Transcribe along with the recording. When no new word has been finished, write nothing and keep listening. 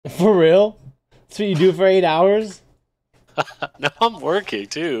For real? That's what you do for 8 hours? No, I'm working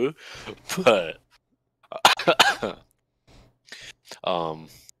too, but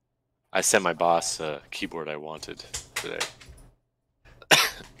I sent my boss a keyboard I wanted today.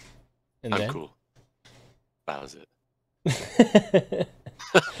 And I'm then? cool. That was it.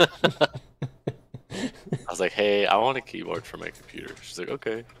 I was like, hey, I want a keyboard for my computer. She's like,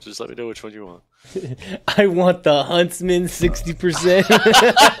 okay, just let me know which one you want. I want the Huntsman 60%.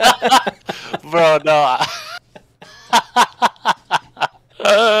 Bro, no.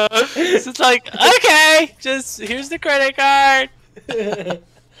 It's like, okay, just here's the credit card.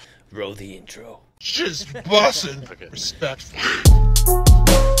 Roll the intro. Just bussin'. Okay. Respectful.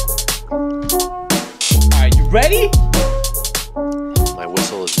 Alright, you ready? My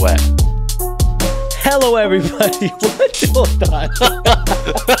whistle is wet. Hello, everybody. What? Hold on.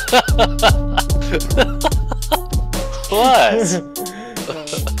 What?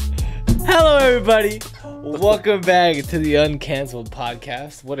 Hello, everybody. Welcome back to the UnCancelled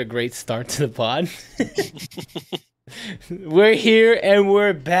podcast. What a great start to the pod. We're here and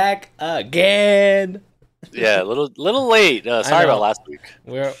we're back again. Yeah, a little late. Sorry about last week.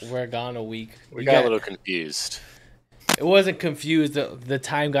 We're gone a week. We got a little confused. It wasn't confused. The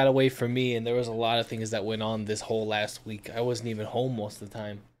time got away from me, and there was a lot of things that went on this whole last week. I wasn't even home most of the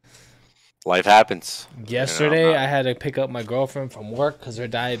time. Life happens. Yesterday, I had to pick up my girlfriend from work because her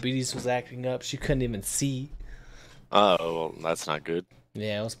diabetes was acting up. She couldn't even see. Oh, well, that's not good.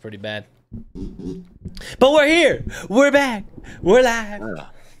 Yeah, it was pretty bad. But we're here. We're back. We're live. Yeah.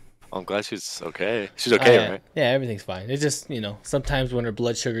 I'm glad she's okay. She's okay, yeah. right? Yeah, everything's fine. It's just, sometimes when her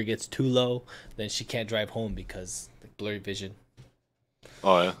blood sugar gets too low, then she can't drive home because like, blurry vision.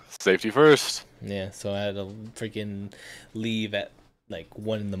 Oh, yeah. Safety first. Yeah, so I had to freaking leave at like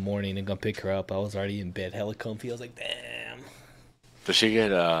 1 in the morning and go pick her up. I was already in bed, hella comfy. I was like, damn. Does she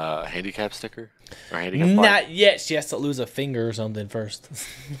get a handicap sticker? Or handicap plaque? Not yet. She has to lose a finger or something first.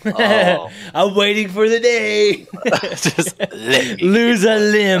 Oh. I'm waiting for the day. Just let me Lose a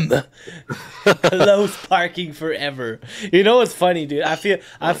limb. Close parking forever. You know what's funny, dude? I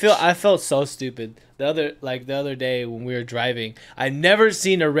felt so stupid. The other day when we were driving, I'd never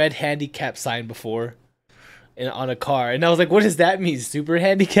seen a red handicap sign before on a car. And I was like, what does that mean? Super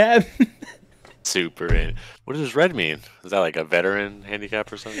handicap? Super. What does red mean? Is that like a veteran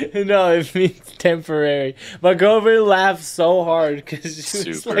handicap or something? No, it means temporary. My girlfriend laughed so hard because she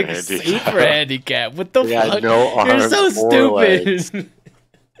was Super like handicap. super handicapped. What the Yeah, fuck? no You're arms so or legs. stupid.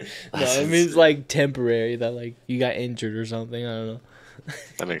 No, it means like temporary, that like you got injured or something. I don't know.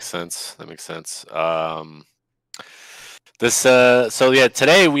 That makes sense. So yeah,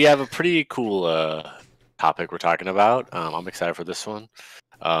 today we have a pretty cool topic we're talking about. I'm excited for this one.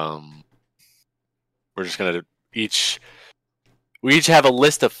 We're just gonna we each have a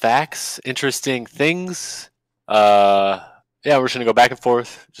list of facts, interesting things. Yeah, we're just gonna go back and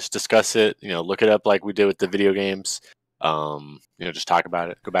forth, just discuss it. Look it up like we did with the video games. Just talk about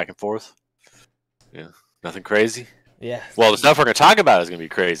it, go back and forth. Yeah, nothing crazy. Yeah. Well, the stuff we're gonna talk about is gonna be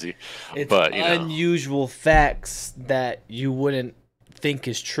crazy. It's but unusual facts that you wouldn't think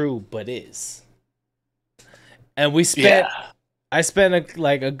is true, but is. And I spent a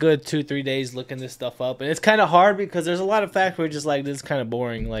good 2-3 days looking this stuff up, and it's kind of hard because there's a lot of facts where you're just like, this is kind of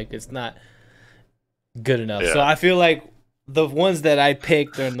boring, like it's not good enough. Yeah. So I feel like the ones that I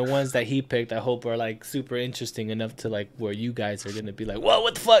picked and the ones that he picked, I hope are like super interesting enough to like where you guys are gonna be like, whoa,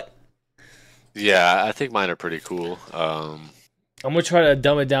 what the fuck? Yeah, I think mine are pretty cool. I'm gonna try to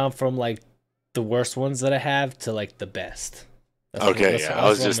dumb it down from like the worst ones that I have to like the best. Okay, yeah, I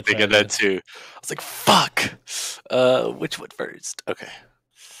was just thinking that too. I was like, fuck. Which one first? Okay.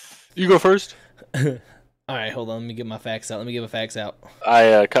 You go first. All right, hold on. Let me get my facts out.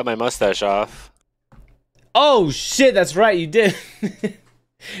 I cut my mustache off. Oh, shit, that's right. You did.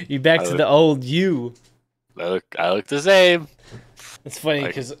 You back to the old you. I look the same. It's funny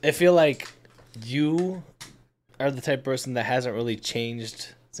because I feel like you are the type of person that hasn't really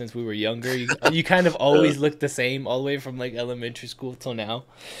changed since we were younger. You kind of always look the same all the way from like elementary school till now.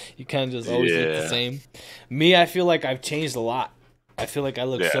 You kind of just always look the same. Me, I feel like I've changed a lot. I feel like I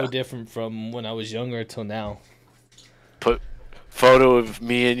look so different from when I was younger till now. Put photo of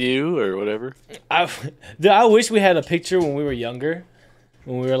me and you or whatever. I wish we had a picture when we were younger.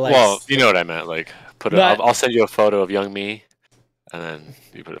 When we were like, well, you know what I meant. Like, I'll send you a photo of young me, and then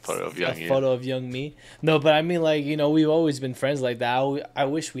you put a photo of young you. A photo of young me. No, but I mean, like, we've always been friends like that. I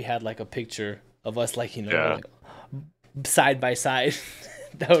wish we had like a picture of us, like, like, side by side.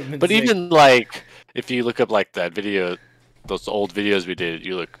 That would have been sick. Even like, if you look up like that video, those old videos we did,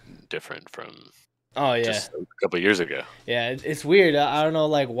 you look different from Oh yeah, just a couple years ago. yeah. It's weird. I don't know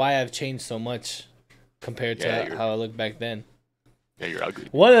like why I've changed so much compared Yeah, to how I looked back then. Yeah, you're ugly.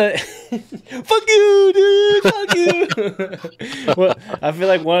 One of fuck you, dude. Fuck you. Well, I feel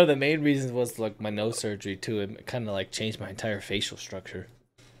like one of the main reasons was like my nose surgery too. It kind of like changed my entire facial structure.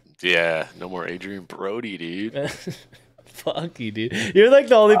 Yeah, no more Adrian Brody, dude. Fuck you, dude. You're like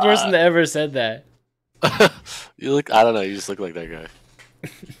the only person that ever said that. You look, I don't know, you just look like that guy.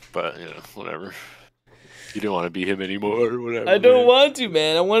 But, you know, whatever. You don't want to be him anymore or whatever. I don't want to,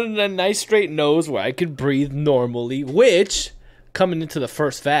 man. I wanted a nice straight nose where I could breathe normally, which, coming into the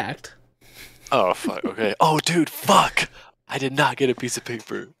first fact. Oh, fuck. Okay. Oh, dude, fuck. I did not get a piece of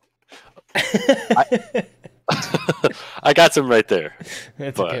paper. I got some right there.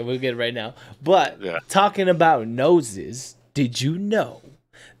 That's okay. We'll get it right now. But yeah. Talking about noses, did you know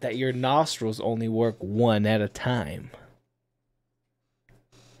that your nostrils only work one at a time?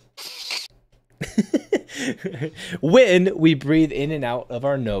 When we breathe in and out of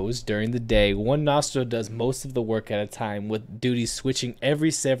our nose during the day, one nostril does most of the work at a time, with duties switching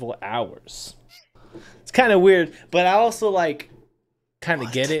every several hours. It's kind of weird, but I also like kind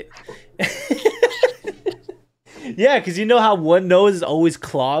of get it. Yeah, because you know how one nose is always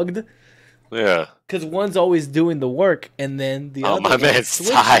clogged? Yeah. Because one's always doing the work, and then the other my man's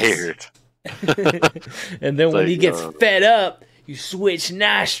switches. tired. And then when like, he gets fed up, you switch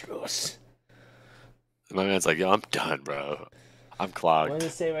nostrils. My man's like, yo, I'm done, bro. I'm clogged. What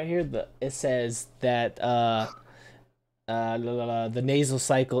does it say right here? It says that the nasal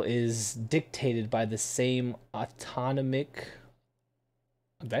cycle is dictated by the same autonomic.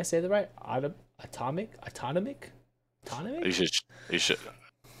 Did I say that right? Autonomic? You should.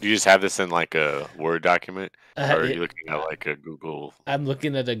 Do you just have this in like a Word document, or are you looking at like a Google? I'm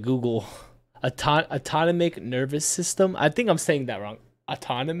looking at a Google. Autonomic nervous system. I think I'm saying that wrong.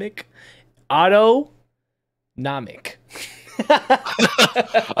 Autonomic. Autonomic.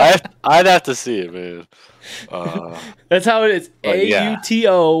 I'd have to see it, man. That's how it is. Yeah.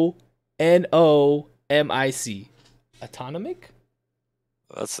 AUTONOMIC. Autonomic?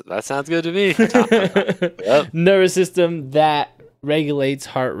 That sounds good to me. Yep. Nervous system that regulates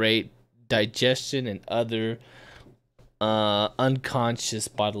heart rate, digestion, and other unconscious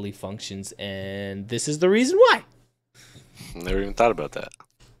bodily functions. And this is the reason why. Never even thought about that.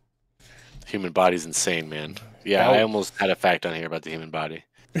 Human body's insane, man. Yeah, I almost had a fact on here about the human body.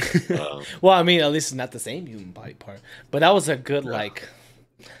 Well, I mean, at least it's not the same human body part. But that was a good, that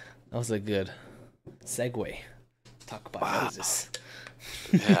was a good segue. Talk about noses.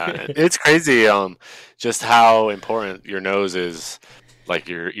 Yeah, it's crazy. Just how important your nose is. Like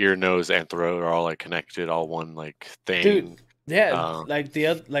your ear, nose, and throat are all like connected, all one like thing. Dude, yeah, like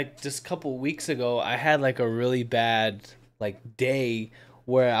just a couple weeks ago, I had like a really bad like day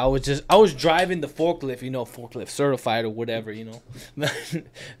where I was driving the forklift, forklift certified or whatever,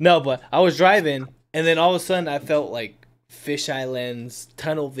 No, but I was driving, and then all of a sudden I felt like fisheye lens,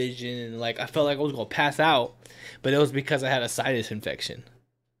 tunnel vision, and like I felt like I was gonna pass out, but it was because I had a sinus infection.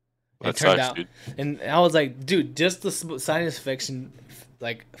 It turned out, dude. And I was like, dude, just the sinus infection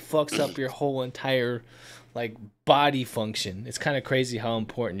like fucks up your whole entire like body function. It's kind of crazy how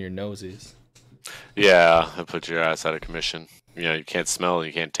important your nose is. Yeah, it puts your ass out of commission. You can't smell,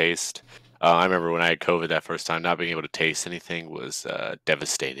 you can't taste. I remember when I had COVID that first time, not being able to taste anything was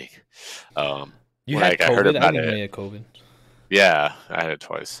devastating. You had COVID? I heard about it. You had COVID. Yeah, I had it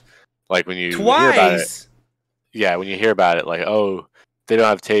twice. Like when you hear about it, yeah, when you hear about it, like, oh, they don't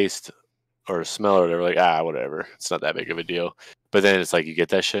have taste or smell or whatever, like, whatever. It's not that big of a deal. But then it's like you get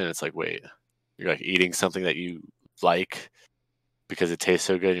that shit and it's like, wait, you're like eating something that you like because it tastes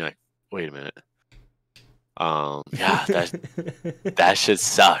so good. And you're like, wait a minute. Yeah, that shit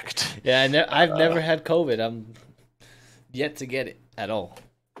sucked. Yeah, I've never had COVID. I'm yet to get it at all.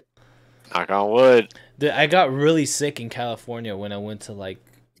 Knock on wood. I got really sick in California when I went to like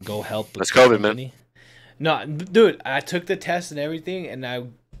go help. That's COVID, man. No, dude, I took the test and everything, and I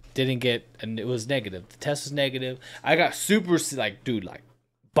didn't get, and it was negative. The test was negative. I got super like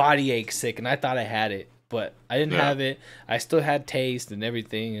body ache sick, and I thought I had it, but I didn't have it. I still had taste and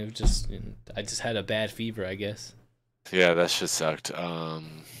everything. It was just, I just had a bad fever, I guess. Yeah, that shit sucked.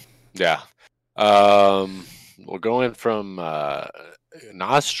 Yeah. We're going from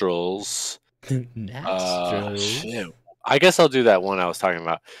nostrils. Nostrils. Shit. I guess I'll do that one I was talking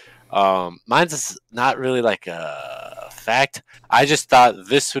about. Mine's not really like a fact. I just thought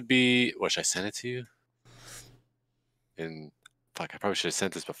this would be. What, should I send it to you? Fuck, I probably should have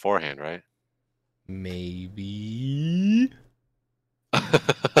sent this beforehand, right? Maybe.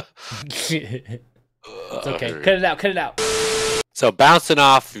 It's okay. Cut it out. So bouncing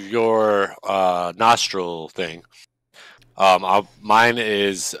off your nostril thing, mine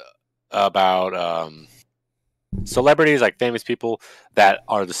is about celebrities, like famous people that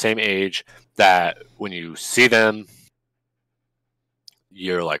are the same age that when you see them,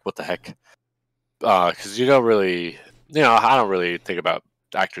 you're like, what the heck? Because you don't really, I don't really think about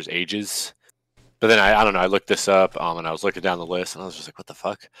actors' ages. But then I don't know. I looked this up, and I was looking down the list, and I was just like, "What the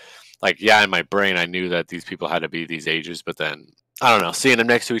fuck?" Like, yeah, in my brain, I knew that these people had to be these ages, but then I don't know. Seeing them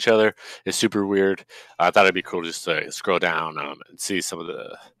next to each other is super weird. I thought it'd be cool just to scroll down and see some of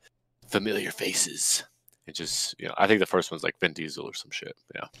the familiar faces. It just, I think the first one's like Vin Diesel or some shit.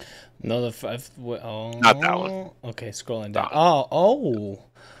 Yeah. No, the five. Oh, not that one. Okay, scrolling down. Oh,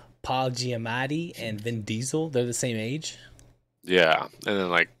 Paul Giamatti and Vin Diesel. They're the same age. Yeah, and then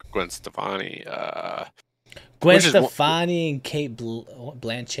like Gwen Stefani. Gwen Stefani and Kate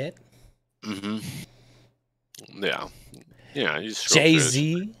Blanchett. Mm-hmm. Yeah. Yeah.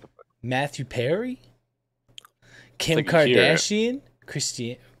 Jay-Z, Matthew Perry, Kim Kardashian,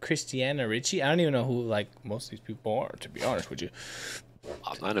 Christiana Ricci. I don't even know who like most of these people are, to be honest with you.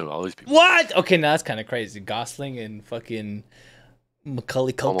 I know all these people. What? Okay, now that's kind of crazy. Gosling and fucking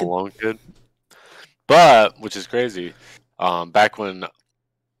Macaulay Culkin. Home Alone kid. But which is crazy. Back when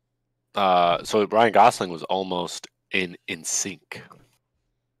so Ryan Gosling was almost in NSYNC.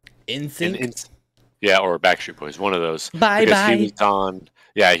 NSYNC? Yeah, or Backstreet Boys, one of those. Bye.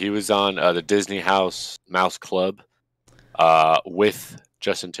 He was on the Disney House Mouse Club with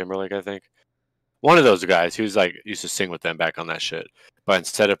Justin Timberlake, I think. One of those guys. He was like used to sing with them back on that shit. But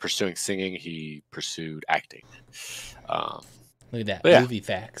instead of pursuing singing, he pursued acting. Look at that. Movie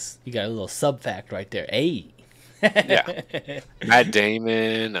facts. You got a little sub fact right there. Hey. Yeah. Matt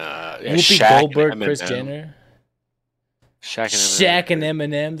Damon, Whoopi Goldberg, Kris Jenner. Shaq and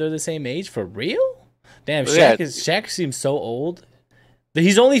Eminem, they're the same age for real? Damn, Shaq seems so old.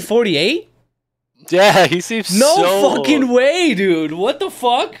 He's only 48? Yeah, he seems no fucking way, dude. What the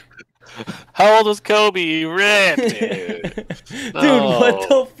fuck? How old was Kobe? Rip, dude. No. Dude, what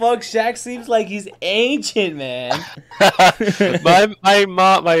the fuck? Shaq seems like he's ancient, man.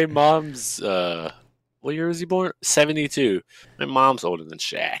 my mom's what year was he born? 72. My mom's older than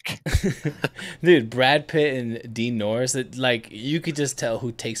Shaq. Dude, Brad Pitt and Dean Norris, like you could just tell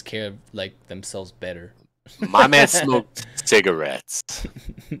who takes care of like themselves better. My man smoked cigarettes.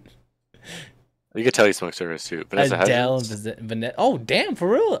 You could tell he smokes cigarettes too. Vanessa Adele and Vanessa. Oh damn, for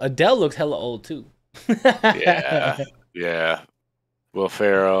real. Adele looks hella old too. Yeah. Will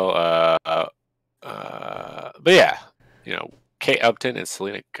Ferrell. But yeah, Kate Upton and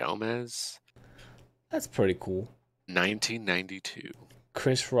Selena Gomez. That's pretty cool. 1992.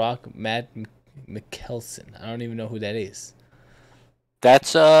 Chris Rock, Matt Mikkelsen. I don't even know who that is.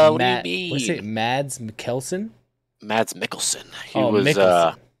 That's what do you mean? What's it? Mads Mikkelsen? Mads Mikkelsen. He was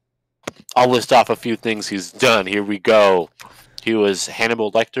Mikkelsen. I'll list off a few things he's done. Here we go. He was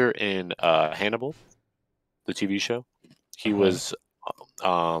Hannibal Lecter in Hannibal, the TV show. He was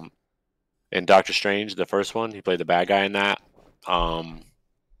in Doctor Strange, the first one. He played the bad guy in that.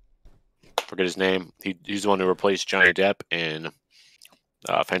 Forget his name. He's the one who replaced Johnny Depp in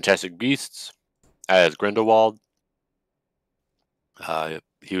Fantastic Beasts as Grindelwald.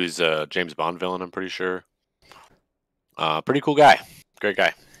 He was a James Bond villain, I'm pretty sure. Pretty cool guy. Great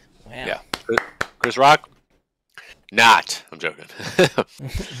guy. Wow. Yeah. Chris Rock? Not. I'm joking.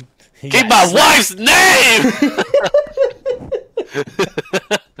 Keep my wife's name!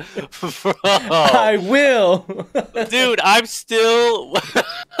 Bro. I will. Dude, I'm still...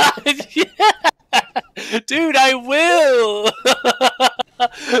 Yeah. Dude, I will!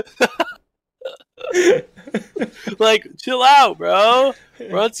 Like, chill out, bro.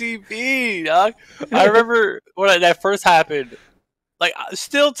 We're on TV, dog. I remember when that first happened. Like,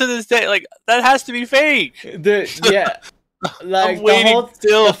 still to this day, like, that has to be fake. Yeah. Like,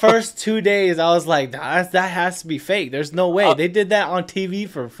 the first 2 days, I was like, that has to be fake. There's no way. They did that on TV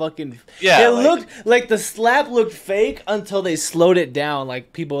for fucking... Yeah. It looked like the slap looked fake until they slowed it down.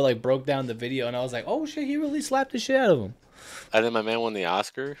 Like, people, like, broke down the video, and I was like, oh, shit, he really slapped the shit out of him. And then my man won the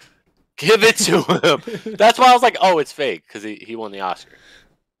Oscar. Give it to him. That's why I was like, oh, it's fake, because he won the Oscar.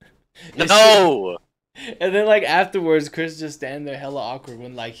 No! And then, like, afterwards, Chris just standing there hella awkward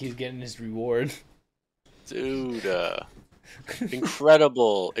when, like, he's getting his reward. Dude,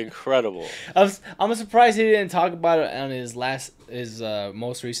 incredible. I'm surprised he didn't talk about it on his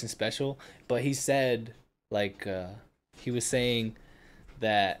most recent special, but he said, like, he was saying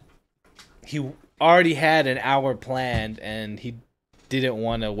that he already had an hour planned and he didn't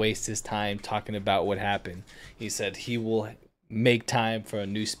want to waste his time talking about what happened. He said he will make time for a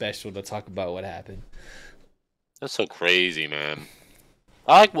new special to talk about what happened. That's so crazy, man.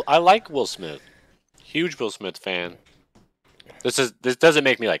 I like Will Smith. Huge Will Smith fan. This doesn't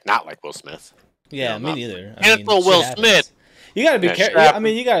make me like not like Will Smith. Yeah, You know, me not- neither. I And mean, it's Will shit Smith. happens. You gotta be Yeah, careful. strap I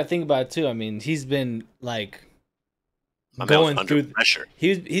mean, you gotta think about it too. I mean, he's been like My man was going under through. pressure.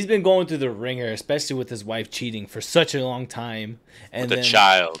 He's been going through the ringer, especially with his wife cheating for such a long time, and The then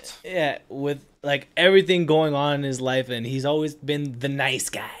child. yeah, with like everything going on in his life, and he's always been the nice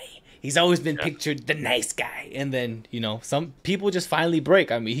guy. He's always been pictured the nice guy, and then some people just finally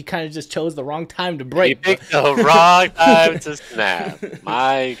break. I mean, he kind of just chose the wrong time to He break. picked the wrong time to snap.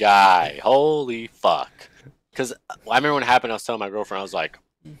 My guy. Holy fuck. Because I remember when it happened, I was telling my girlfriend, I was like,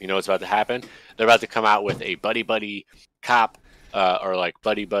 you know what's about to happen? They're about to come out with a buddy cop or like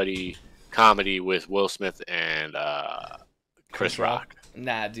buddy comedy with Will Smith and Chris Rock.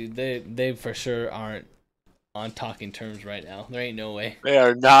 Nah, dude, they for sure aren't on talking terms right now. There ain't no way. They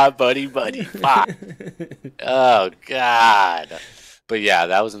are not buddy. Fuck. Oh god. But yeah,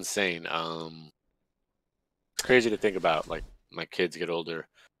 that was insane. Crazy to think about. Like my kids get older,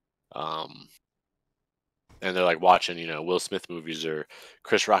 and they're like watching, Will Smith movies or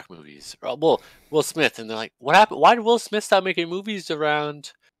Chris Rock movies. Or, well, Will Smith, and they're like, "What happened? Why did Will Smith stop making movies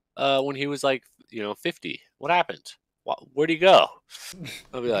around when he was like, 50? What happened? Where'd he go?"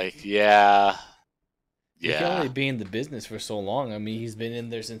 I'll be like, "Yeah." He can only be in the business for so long. I mean, he's been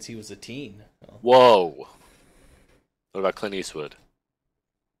in there since he was a teen. So. Whoa. What about Clint Eastwood?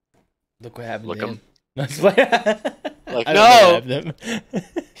 Look what happened Look to him. him. That's why. Like, I don't know no! what happened to him.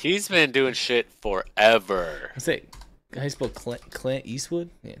 He's been doing shit forever. I say, how you spell Clint Eastwood?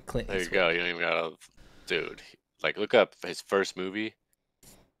 Yeah, Clint There you Eastwood. go. You don't even gotta, dude. Like, look up his first movie,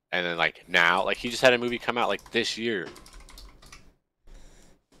 and then like now, like he just had a movie come out like this year.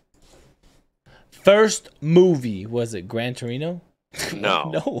 First movie, was it Gran Torino? No,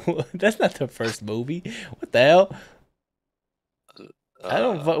 No, that's not the first movie. What the hell? I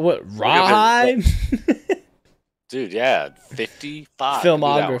don't. What Rawhide? dude. Yeah, 55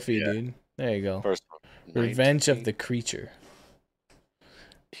 Filmography, dude. There you go. First one, Revenge 19. of the Creature.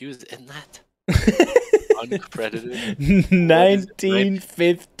 He was in that. Uncredited.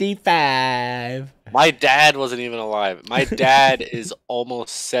 1955. My dad wasn't even alive. My dad is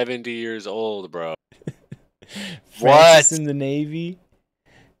almost 70 years old, bro. Francis What? in the Navy.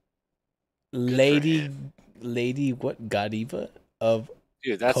 Lady, what? Godiva of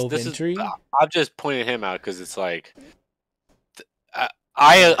Dude, this is. Coventry? I'm just pointing him out because it's like.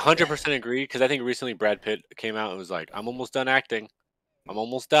 I 100% agree because I think recently Brad Pitt came out and was like, "I'm almost done acting. I'm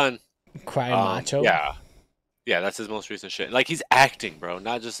almost done." Crying Macho. Yeah, that's his most recent shit. Like he's acting, bro,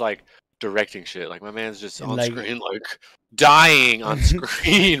 not just like directing shit. Like my man's just on screen, like dying on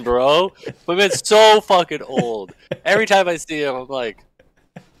screen, bro. My man's so fucking old. Every time I see him, I'm like,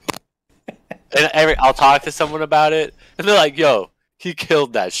 and I'll talk to someone about it, and they're like, "Yo, he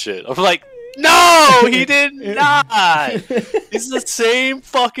killed that shit." I'm like, "No, he did not. He's the same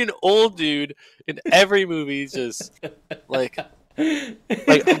fucking old dude in every movie." He's just like I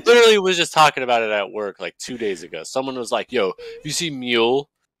literally was just talking about it at work like 2 days ago. Someone was like, "Yo, you see Mule?"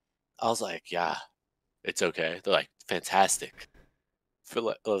 I was like, "Yeah, it's okay." They're like, "Fantastic." I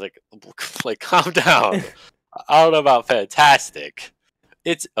was like, calm down. I don't know about fantastic.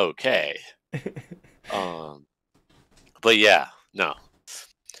 It's okay. But yeah, no.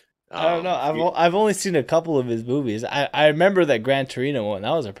 I don't know. I've only seen a couple of his movies. I remember that Gran Torino one. That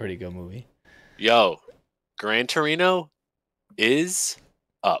was a pretty good movie. Yo, Gran Torino is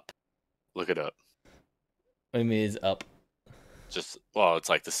up. Look it up. What do you mean is up? It's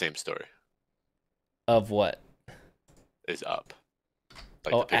like the same story. Of what? Is up.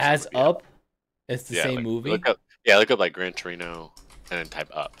 Like Oh, the picture as would be up? It's the same like, movie? Look up like Gran Torino and then type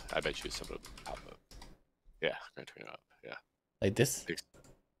up. I bet you someone will pop up. Yeah, Gran Torino up. Yeah. Like this?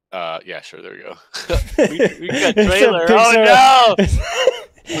 Yeah, sure. There we go. we got a trailer. Oh no!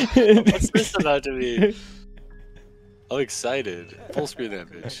 What's this about to be? I'm excited. Full screen that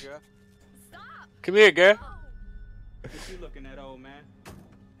bitch. Come here, girl. What you looking at, old man?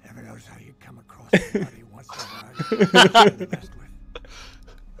 Never knows how you come across somebody once in a while you're messed with.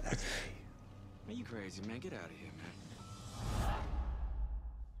 That's me. Man, you crazy, man. Get out of here, man.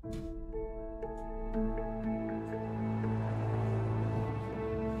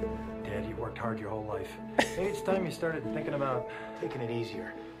 Dad, you worked hard your whole life. Maybe it's time you started thinking about taking it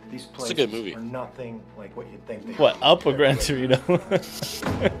easier. These It's places a good movie. are nothing like what you'd think they What, are. Up or Gran Torino?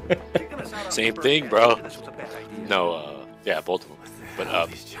 Same thing, bro. No, yeah, both of them. But Up.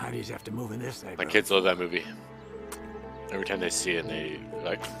 These Chinese have to move in this My neighborhood. kids love that movie. Every time they see it, they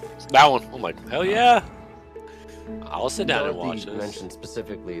like that one. I'm like, hell yeah! I'll sit down and watch Dorothy this. mentioned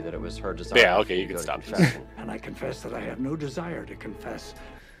specifically that it was her desire. Yeah, okay, for you can to go to stop this. confession. And I confess that I have no desire to confess.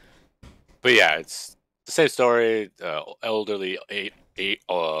 But yeah, it's the same story. Elderly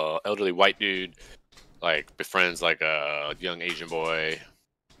white dude like befriends like a young Asian boy.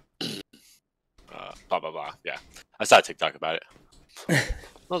 Blah blah blah. Yeah, I saw a TikTok about it. I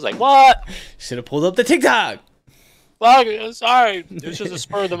was like, "What? Should have pulled up the TikTok. Well, sorry, it's just a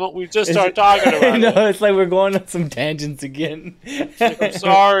spur of the moment. We just started talking about No, it. it's like we're going on some tangents again. I'm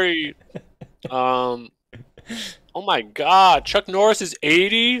sorry. Oh my God, Chuck Norris is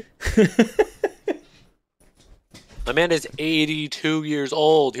 80. My man is 82 years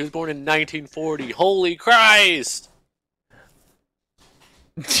old. He was born in 1940. Holy Christ!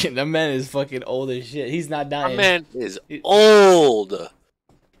 That man is fucking old as shit. He's not My dying. man is old.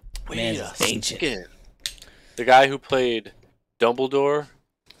 Wait Man's a ancient. second. The guy who played Dumbledore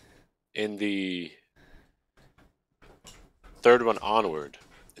in the third one onward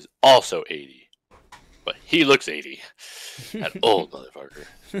is also 80. But he looks 80. That old motherfucker.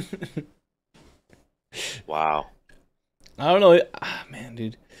 Wow. I don't know. Man,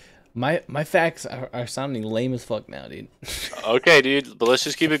 dude. My facts are sounding lame as fuck now, dude. Okay, dude, but let's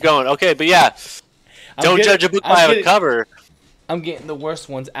just keep it going. Okay, but yeah, don't getting- judge a book I'm by a getting- cover. I'm getting the worst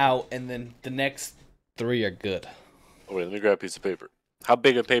ones out, and then the next 3 are good. Oh, wait, let me grab a piece of paper. How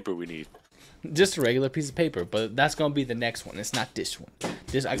big a paper we need? Just a regular piece of paper, but that's gonna be the next one. It's not this one.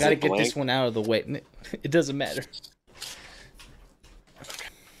 I gotta it get blank? this one out of the way. It doesn't matter.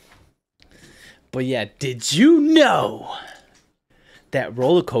 But yeah, did you know that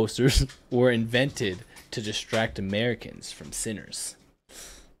roller coasters were invented to distract Americans from sinners?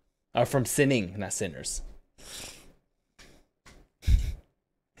 Or from sinning, not sinners.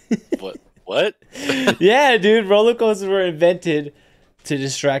 What? What? Yeah, dude, roller coasters were invented to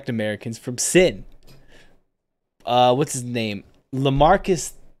distract Americans from sin. What's his name?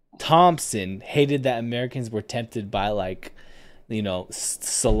 Lamarcus Thompson hated that Americans were tempted by, like, you know,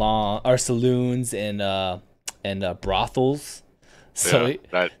 saloons and brothels. So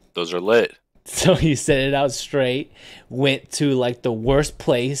Yeah, those are lit. so he said it out straight. Went to like the worst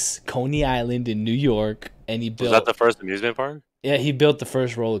place, Coney Island in New York, and he Was built. that the first amusement park? Yeah, he built the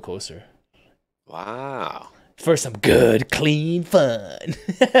first roller coaster Wow. for some good, clean fun.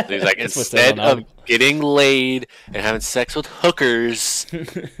 He's like, That's what's going instead on. of getting laid and having sex with hookers,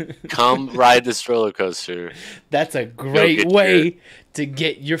 come ride this roller coaster. That's a great get way to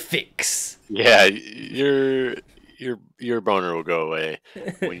get your fix. Yeah, your boner will go away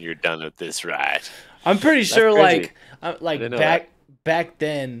when you're done with this ride. I'm pretty sure, crazy. like didn't know back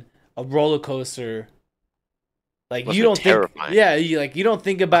then, a roller coaster, like Must you be don't terrifying. think, yeah, you don't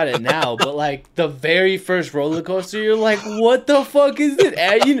think about it now, but like the very first roller coaster, you're like, what the fuck is it?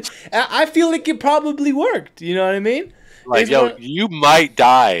 And I feel like it probably worked. You know what I mean? Like, It's yo, one- you might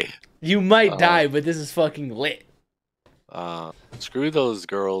die. You might die, but this is fucking lit. Screw those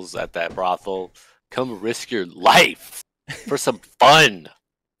girls at that brothel. Come risk your life for some fun.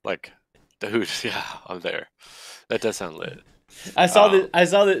 Like, dude, yeah, I'm there. That does sound lit. I saw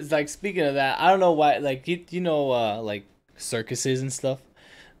this. Like, speaking of that, I don't know why. Like, you know, like circuses and stuff.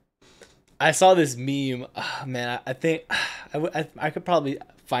 I saw this meme. Man, I think I could probably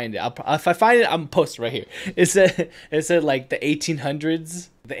find it. If I find it, I'm gonna post it right here. It said like the 1800s,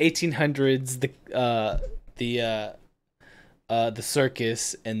 the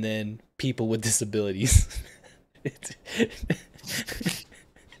circus, and then people with disabilities.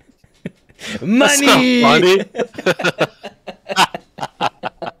 Money. Funny.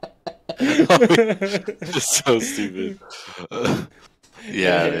 Just so stupid.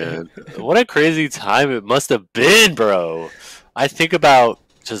 Yeah, man. What a crazy time it must have been, bro. I think about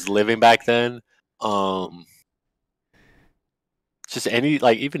just living back then. Just any,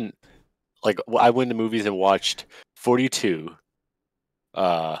 like, even like I went to movies and watched 42.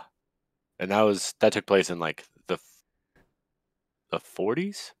 And that took place in like the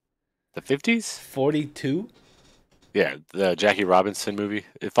 40s, the 50s. 42. Yeah, the Jackie Robinson movie.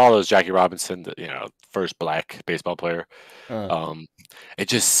 It follows Jackie Robinson, the first black baseball player. It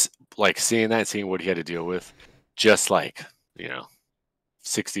just like seeing what he had to deal with, just like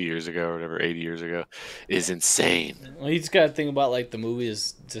 60 years ago or whatever, 80 years ago, is insane. Well, you just gotta think about like the movie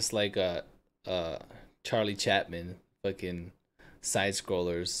is just like Charlie Chaplin, fucking side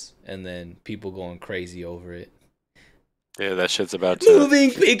scrollers, and then people going crazy over it. Yeah, that shit's about to.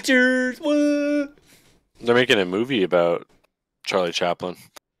 Moving pictures. What? They're making a movie about Charlie Chaplin,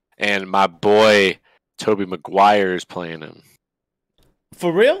 and my boy Tobey Maguire is playing him.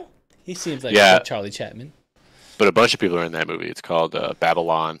 For real? He seems like Yeah. Charlie Chaplin. But a bunch of people are in that movie. It's called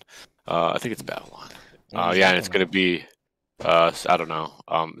Babylon. I think it's Babylon. Yeah, and it's gonna be I don't know.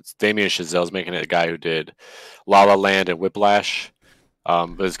 It's Damien Chazelle's making it, the guy who did La La Land and Whiplash.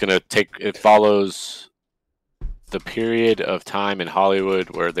 But it's gonna it follows the period of time in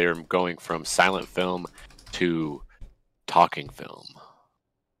Hollywood where they're going from silent film to talking film.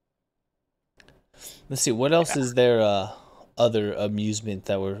 Let's see, what else is there other amusement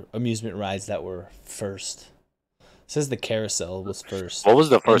rides that were first? It says the carousel was first. What was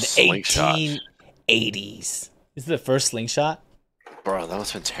the first slingshot? slingshot? 1880s. Is it the first slingshot? Bro, that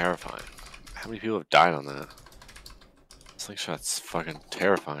must have been terrifying. How many people have died on that? Slingshot's fucking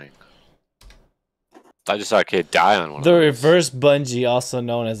terrifying. I just saw a kid die on one. The reverse bungee, also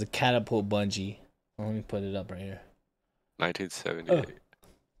known as the catapult bungee. Let me put it up right here. 1978.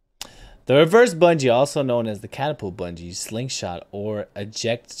 The reverse bungee, also known as the catapult bungee, slingshot, or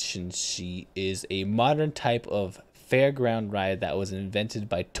ejection sheet, is a modern type of fairground ride that was invented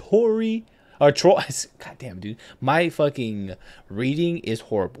by Troy. Goddamn, dude, my fucking reading is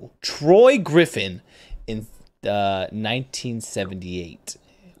horrible. Troy Griffin in 1978.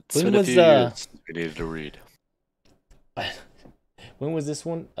 When was we needed to read. When was this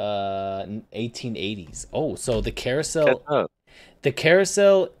one? 1880s. Oh, so the carousel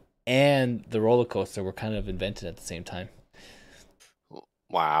and the roller coaster were kind of invented at the same time.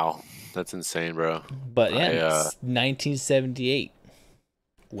 Wow, that's insane, bro. But yeah, it's 1978.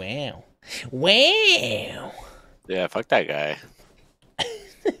 Wow. Yeah, fuck that guy.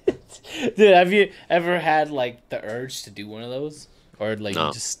 Dude, have you ever had like the urge to do one of those, or like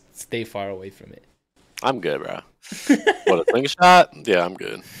you just stay far away from it? I'm good, bro. What, a slingshot? Yeah, I'm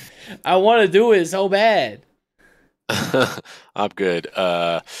good. I want to do it so bad. I'm good.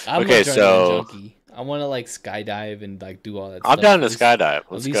 I'm okay, so junkie. I want to like skydive and like do all that. I'm stuff. down to skydive.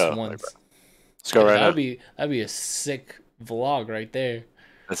 Let's go. At least once. Let's go right now. That'd be a sick vlog right there.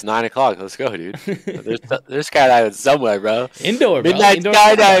 It's 9 o'clock. Let's go, dude. There's skydiving somewhere, bro. Indoor, bro. Midnight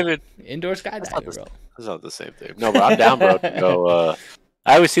skydiving. Indoor skydiving, bro. That's not the same thing. No, but I'm down, bro. To go.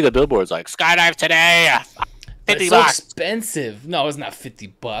 I always see the billboards like skydive today. $50. So expensive. No, it's not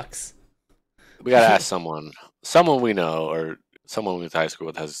 $50. We gotta ask someone we know, or someone we went to high school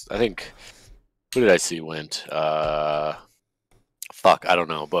with has. I think. Who did I see went? Fuck, I don't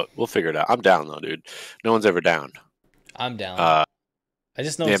know, but we'll figure it out. I'm down though, dude. No one's ever down. I'm down. I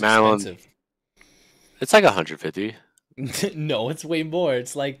just know it's expensive. It's like 150. No, it's way more.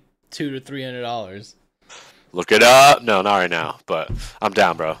 It's like $200 to $300. Look it up. No, not right now, but I'm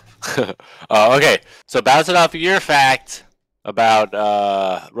down, bro. Okay, so bounce it off your fact about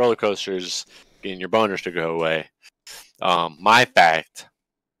roller coasters getting your boners to go away. My fact,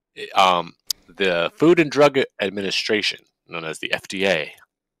 the Food and Drug Administration, known as the FDA,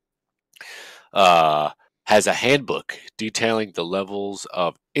 has a handbook detailing the levels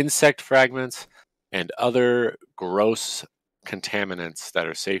of insect fragments and other gross contaminants that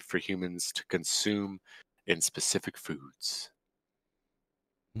are safe for humans to consume in specific foods.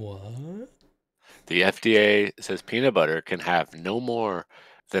 What? The FDA says peanut butter can have no more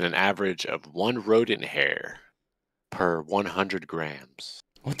than an average of 1 rodent hair per 100 grams.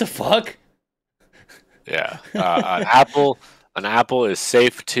 What the fuck? Yeah. An apple is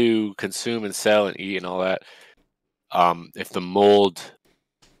safe to consume and sell and eat and all that. If the mold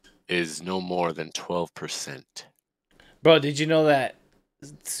is no more than 12%. Bro, did you know that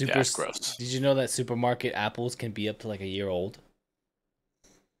gross. Did you know that supermarket apples can be up to like a year old?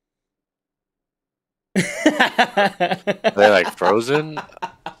 Are they like frozen?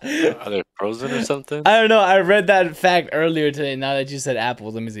 Are they frozen or something? I don't know. I read that fact earlier today. Now that you said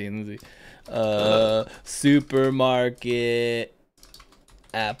apples, let me see. Supermarket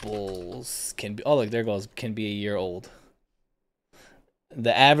apples can be. Oh, look, there goes. Can be a year old.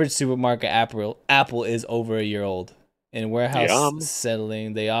 The average supermarket apple is over a year old. In warehouse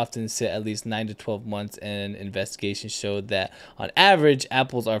settling, they often sit at least 9 to 12 months, and investigations showed that on average,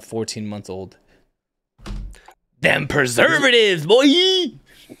 apples are 14 months old. Them preservatives, boy!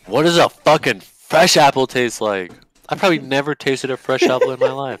 What does a fucking fresh apple taste like? I probably never tasted a fresh apple in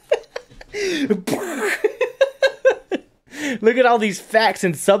my life. Look at all these facts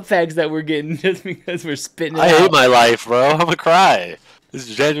and sub-facts that we're getting just because we're spitting it out. I hate my life, bro. I'm gonna cry. This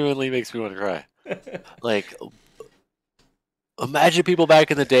genuinely makes me want to cry. Like, imagine people back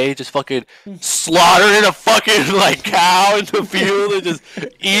in the day just fucking slaughtering a fucking like cow in the field and just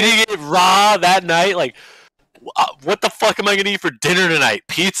eating it raw that night. Like, what the fuck am I gonna eat for dinner tonight?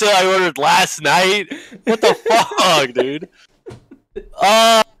 Pizza I ordered last night? What the fuck, dude?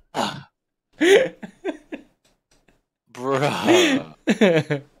 Bro.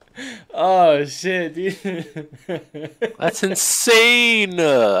 Oh shit, dude. That's insane.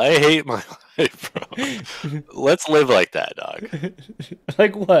 I hate my Hey, bro. Let's live like that, dog.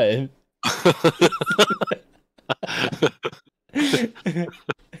 Like what?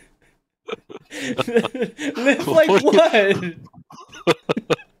 Live like what?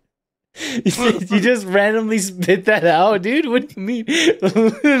 You just randomly spit that out, dude? What do you mean?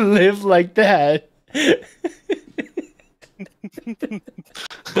 Live like that?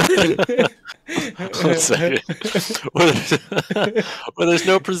 One second. Where there's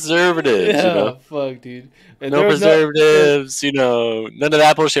no preservatives, you know? Fuck, dude. And No preservatives, you know, none of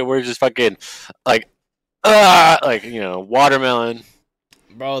that bullshit. We're just fucking like watermelon.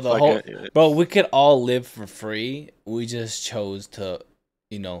 Bro, bro, we could all live for free. We just chose to,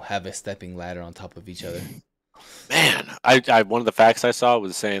 have a stepping ladder on top of each other. Man, I one of the facts I saw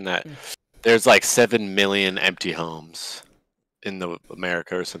was saying that there's like 7 million empty homes in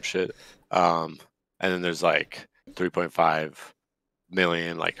America or some shit. And then there's like 3.5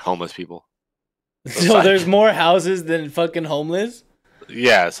 million like homeless people. So there's more houses than fucking homeless?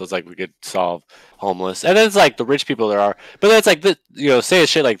 Yeah, so it's like we could solve homeless. And then it's like the rich people there are. But then it's like, say a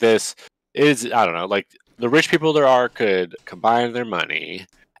shit like this is, I don't know, like the rich people there are could combine their money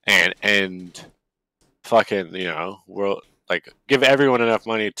and fucking, world, like give everyone enough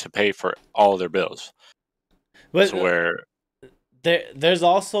money to pay for all their bills. But so where there's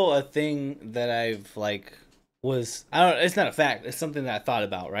also a thing that I've it's not a fact, it's something that I thought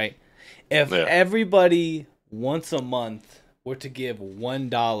about, right? If everybody once a month were to give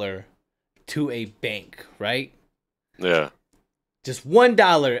 $1 to a bank, right? Yeah. Just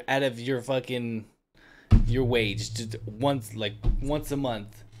 $1 out of your wage, just once a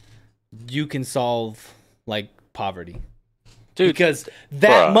month, you can solve poverty. Dude, because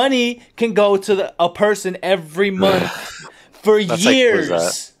that money can go to a person every month for years.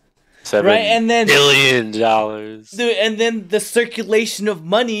 $7 right? And then $1 billion. Dude, and then the circulation of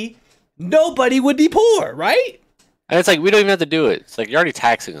money, nobody would be poor, right? And it's like we don't even have to do it. It's like you're already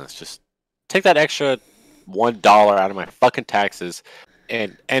taxing us. Just take that extra $1 out of my fucking taxes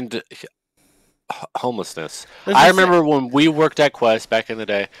and end homelessness. I remember when we worked at Quest back in the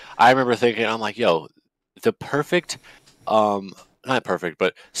day, I remember thinking, I'm like, yo, the perfect not perfect,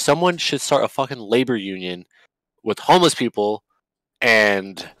 but someone should start a fucking labor union with homeless people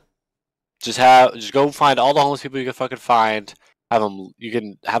and just go find all the homeless people you can fucking find. You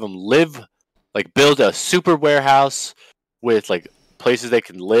can have them live, like build a super warehouse with like places they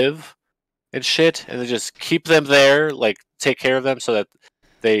can live and shit, and then just keep them there, like take care of them so that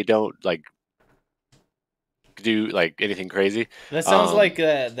they don't like do like anything crazy. That sounds like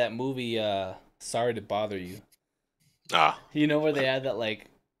that movie Sorry to Bother You. You know where they had that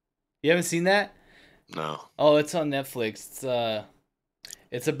you haven't seen that? No. Oh, it's on Netflix.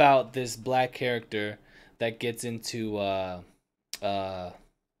 It's about this black character that gets into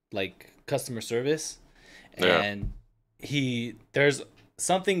customer service, and there's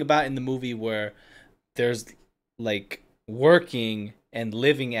something about in the movie where there's working and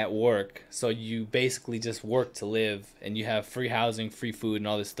living at work, so you basically just work to live, and you have free housing, free food, and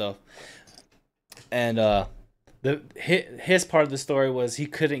all this stuff. And his part of the story was he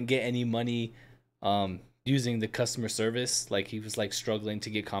couldn't get any money using the customer service. Like he was struggling to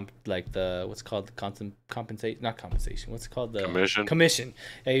get what's called compensation, not compensation. What's it called? The commission.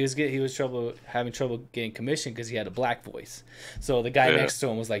 Yeah, he was having trouble getting commission because he had a black voice. So the guy next to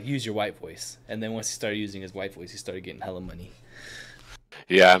him was like, use your white voice. And then once he started using his white voice, he started getting hella money.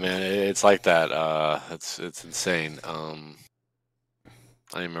 Yeah, man, it's like that. It's insane. I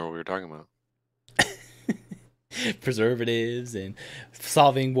don't even remember what we were talking about. Preservatives and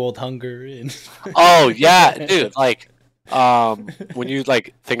solving world hunger and oh yeah, dude, when you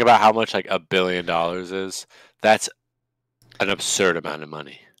think about how much $1 billion is, that's an absurd amount of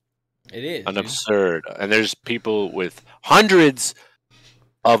money. It is absurd, and there's people with hundreds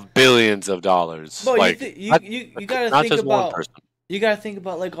of billions of dollars. Bro, you gotta think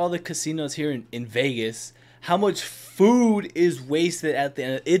about all the casinos here in Vegas. How much food is wasted at the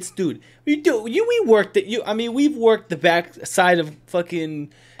end? We've worked we've worked the back side of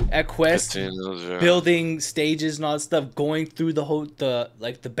fucking at Quest, building stages and all that stuff, going through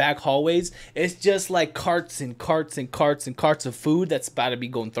the back hallways. It's just carts and carts and carts and carts of food that's about to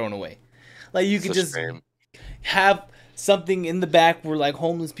be thrown away. You could just have something in the back where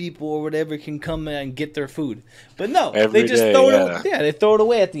homeless people or whatever can come and get their food, but no, they just throw it away. Yeah, they throw it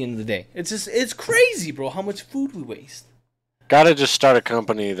away at the end of the day. It's crazy, bro, how much food we waste. Gotta just start a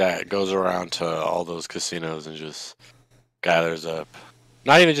company that goes around to all those casinos and just gathers up,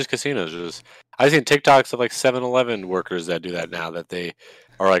 not even just casinos, I've seen TikToks of 7-Eleven workers that do that now, that they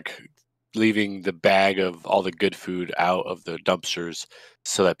are leaving the bag of all the good food out of the dumpsters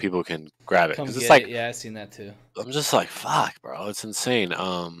so that people can grab it. Come 'Cause get it's like it. Yeah, I've seen that too. I'm just like, fuck, bro, it's insane.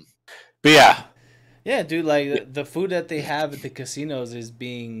 But yeah, Yeah, dude, like the food that they have at the casinos is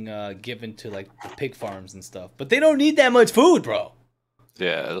being given to like the pig farms and stuff. But they don't need that much food, bro.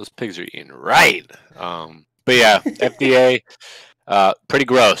 yeah, those pigs are eating right. But yeah, FDA, pretty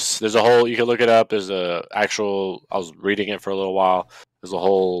gross. There's a whole, you can look it up. There's a actual, I was reading it for a little while. There's a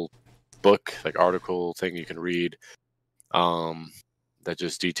whole book, like article thing you can read, that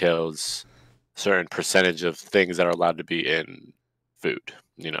just details certain percentage of things that are allowed to be in food.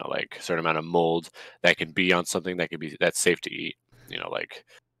 You know, like a certain amount of mold that can be on something that can be, that's safe to eat. You know, like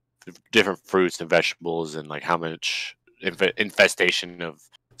different fruits and vegetables, and like how much infestation of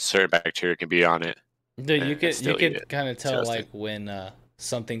certain bacteria can be on it. Dude, you and could still eat it. kind of tell Disgusting. like when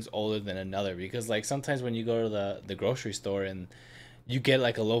something's older than another, because like sometimes when you go to the grocery store and you get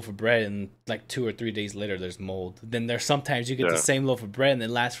like a loaf of bread and like 2 or 3 days later there's mold. Then there's sometimes you get Yeah. the same loaf of bread and it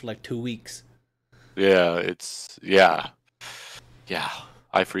lasts for like 2 weeks. Yeah, it's yeah.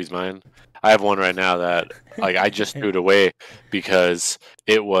 I freeze mine. I have one right now that like I just threw it away because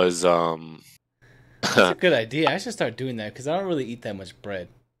it was That's a good idea. I should start doing that because I don't really eat that much bread.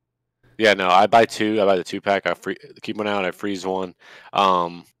 yeah, no, I buy two. I buy the 2-pack. I keep one out. I freeze one.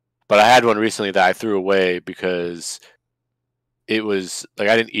 But I had one recently that I threw away because it was like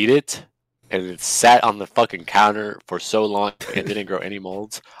I didn't eat it, and it sat on the fucking counter for so long and didn't grow any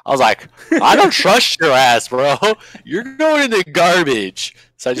molds. I was like, I don't trust your ass, bro. You're going in the garbage.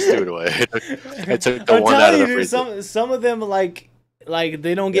 So I just threw it away. I took the I'm one out telling of you, the dude, freezer. some of them like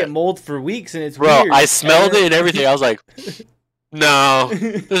they don't get Yeah. mold for weeks and it's Bro, weird. I smelled it and everything. I was like, no,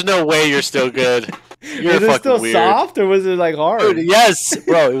 there's no way you're still good. You're Was it fucking still weird. soft or was it like hard? Dude, yes,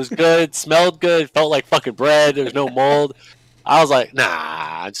 bro, it was good, smelled good, felt like fucking bread. There was no mold. I was like, nah,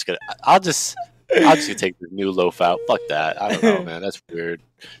 I'll just gonna take the new loaf out. Fuck that. I don't know, man. That's weird.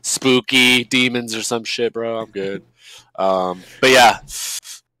 Spooky demons or some shit, bro. I'm good. But yeah,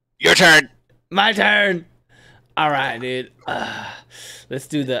 your turn. My turn. All right, dude. Let's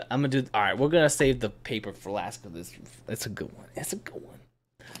do the. I'm gonna do. All right, we're gonna save the paper for last because that's a good one. That's a good one.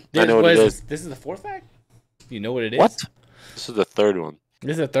 I know what it is. This is the fourth fact. You know what it is? What? This is the third one.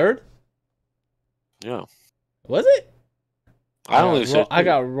 This is the third. Yeah, Was it? I only said I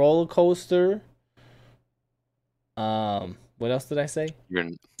got roller coaster. What else did I say?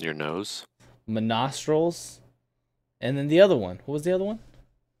 your nose. Monostrils, and then the other one. What was the other one?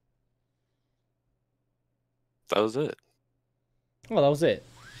 That was it. Oh, that was it.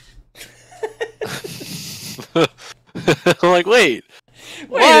 I'm like, wait. Wait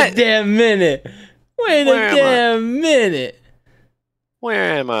What? a damn minute. Wait Where a am I? damn minute.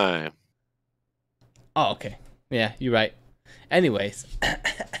 Where am I? Oh, okay. Yeah, you're right. Anyways,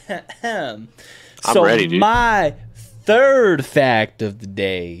 I'm so ready, dude. my third fact of the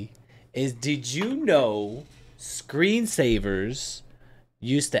day is: did you know screensavers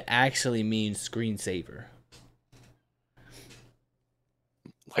used to actually mean screensaver?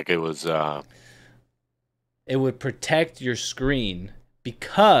 Like it was. It would protect your screen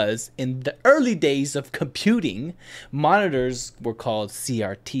because in the early days of computing, monitors were called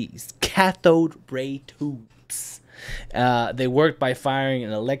CRTs, cathode ray tubes. They worked by firing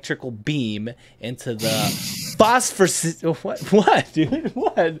an electrical beam into the phosphorus. What, dude?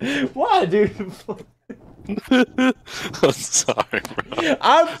 What, dude? I'm sorry, bro.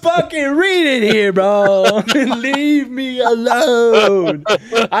 I'm fucking reading here, bro. Leave me alone. I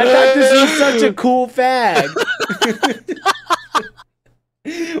thought this was such a cool fact.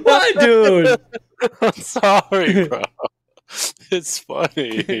 What, dude? I'm sorry, bro. It's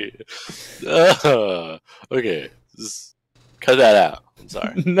funny. Okay, just cut that out. I'm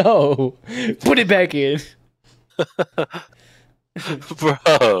sorry, No. Put it back in.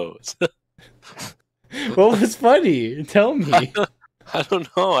 bro. What was funny? Tell me. I don't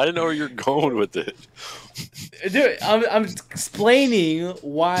know. I didn't know where you're going with it. Dude, I'm explaining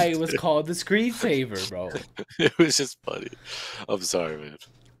why it was called the screensaver, bro. It was just funny. I'm sorry, man.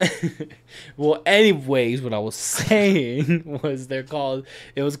 Well, anyways, what I was saying was it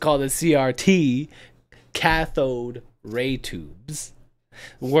was called a CRT, cathode ray tubes,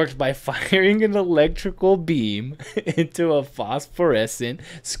 worked by firing an electrical beam into a phosphorescent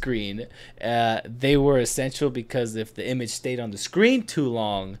screen. They were essential because if the image stayed on the screen too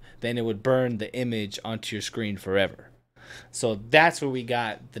long, then it would burn the image onto your screen forever. So that's where we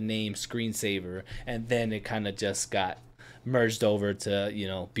got the name screensaver, and then it kind of just got merged over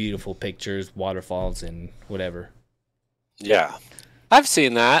to, beautiful pictures, waterfalls, and whatever. Yeah, I've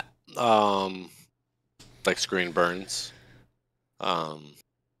seen that. Like screen burns.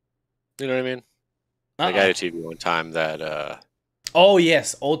 You know what I mean? Like, I had a TV one time that. Oh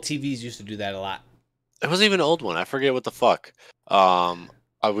yes, old TVs used to do that a lot. It wasn't even an old one. I forget what the fuck.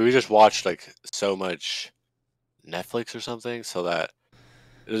 We just watched like so much Netflix or something, so that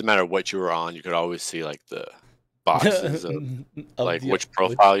it doesn't matter what you were on, you could always see like the boxes of like which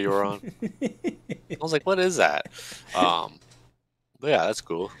profile you were on. I was like, what is that? But yeah, that's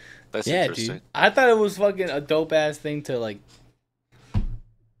cool. That's interesting. Dude. I thought it was fucking a dope ass thing to like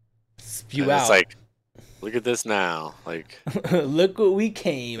spew out. It's like, look at this now. Like, look what we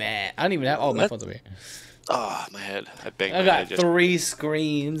came at. I don't even have all my phones over here. Oh, my head. I got 3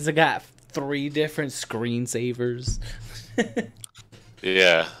 screens. I got 3 different screensavers.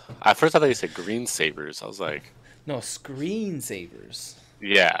 Yeah. At first I thought you said green savers. I was like, no, screensavers.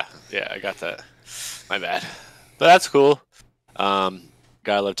 Yeah, I got that. My bad. But that's cool.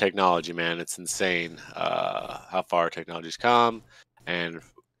 Gotta love technology, man. It's insane how far technology's come, and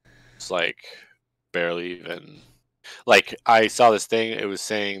it's like barely even. Like, I saw this thing. It was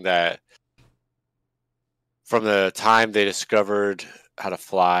saying that from the time they discovered how to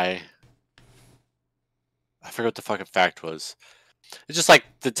fly, I forget what the fucking fact was. It's just like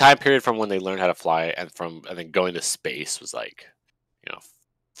the time period from when they learned how to fly and then going to space was like,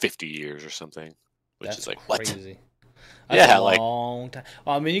 50 years or something, which That's is like crazy. What? That's Yeah, a like long time.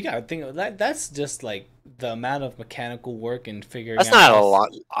 I mean, you gotta think of that. That's just like the amount of mechanical work and figuring. That's out not a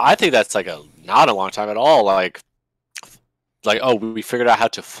long. I think that's like not a long time at all. Like, oh, we figured out how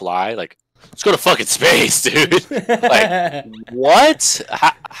to fly. Like, let's go to fucking space, dude. Like, what?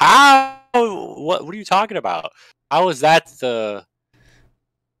 How? What are you talking about? How is that the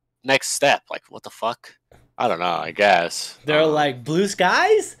next step? Like, what the fuck? I don't know. I guess they're like blue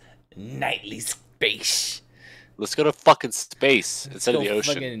skies, nightly space. Let's go to fucking space instead of the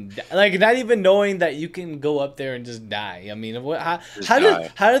ocean. Like, not even knowing that you can go up there and just die. I mean,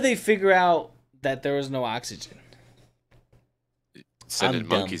 how did they figure out that there was no oxygen? Sending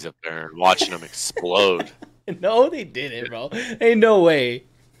monkeys up there and watching them explode. No, they didn't, bro. Ain't no way.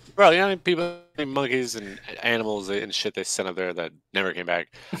 Bro, people, monkeys and animals and shit they sent up there that never came back.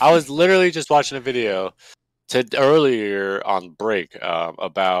 I was literally just watching a video earlier on break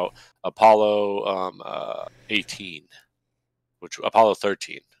about Apollo 18, which Apollo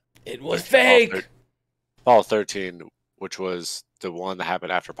 13. It was fake. Apollo 13, which was the one that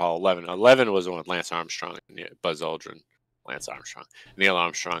happened after Apollo 11. 11 was the one with Lance Armstrong and Buzz Aldrin. Neil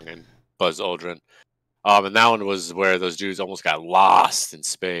Armstrong and Buzz Aldrin. And that one was where those dudes almost got lost in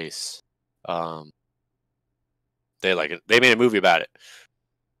space. They made a movie about it.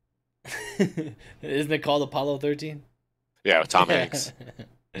 Isn't it called Apollo 13? Yeah, with Tom Hanks.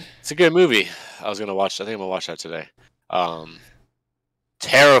 It's a good movie. I think I'm gonna watch that today.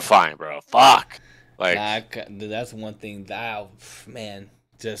 Terrifying, bro. Fuck. Like, that's one thing. Man,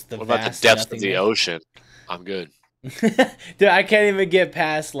 just the. What about the depths of the ocean? I'm good. Dude, I can't even get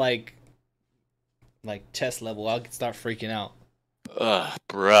past like chest level. I'll start freaking out.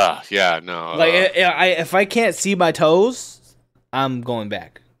 Bruh. Yeah, no. Like, if I can't see my toes, I'm going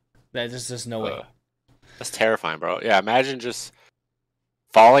back. There's just no way. That's terrifying, bro. Yeah, imagine just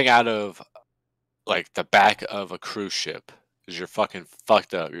falling out of like the back of a cruise ship because you're fucking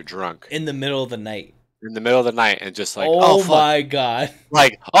fucked up. You're drunk in the middle of the night. And just like, oh my god.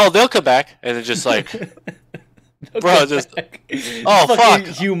 Like, oh, they'll come back, and then just like. Bro, just fuck!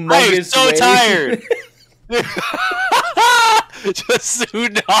 I'm so tired. Just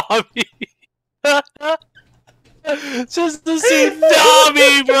tsunami. Just the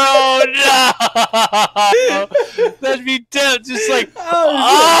tsunami, bro. No, that'd be dead. Just like,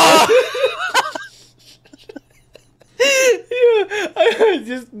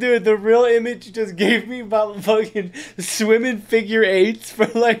 Dude, the real image you just gave me about fucking swimming figure 8s for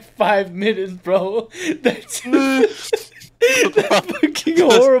like 5 minutes, bro. That's fucking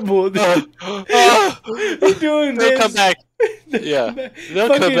horrible, dude. Doing they'll this. come back. Yeah, they'll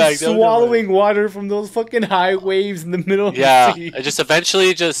fucking come back. Swallowing water from those fucking high waves in the middle of the sea. Just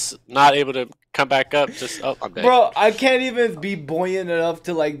eventually just not able to come back up. I'm dead. Bro, I can't even be buoyant enough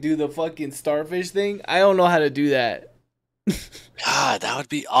to like do the fucking starfish thing. I don't know how to do that. God, that would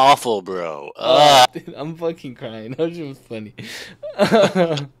be awful, bro. Dude, I'm fucking crying. That shit was funny.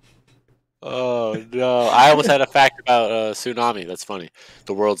 Oh no! I almost had a fact about tsunami. That's funny.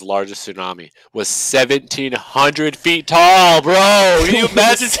 The world's largest tsunami was 1,700 feet tall, bro. Can you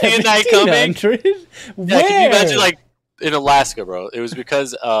imagine seeing that coming? Where? Yeah, can you imagine like in Alaska, bro? It was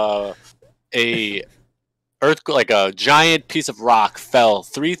because a giant piece of rock fell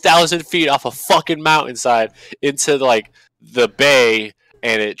 3,000 feet off a fucking mountainside into like the bay,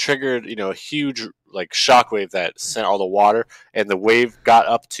 and it triggered a huge like shockwave that sent all the water, and the wave got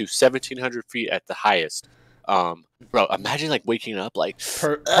up to 1,700 feet at the highest. Bro, imagine like waking up like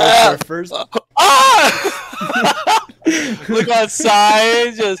Pro surfers. Look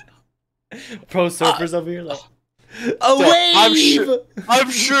outside, just Pro surfers over here, like a wave.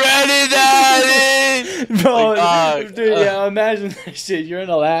 I'm shredded at it, bro. Like, dude, yeah, imagine that shit. You're in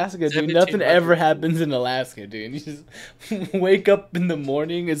Alaska, dude. Nothing ever happens in Alaska, dude. You just wake up in the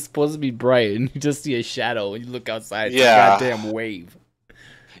morning. It's supposed to be bright, and you just see a shadow, and you look outside. It's a goddamn wave.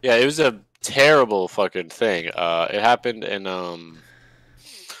 Yeah, it was a terrible fucking thing. It happened in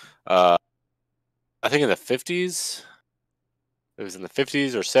I think in the 50s. It was in the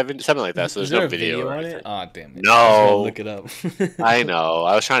 50s or 70s, something like that. So there's no video on it. Oh damn it! No, look it up. I know.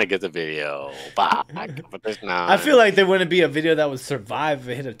 I was trying to get the video, but there's not. I feel like there wouldn't be a video that would survive if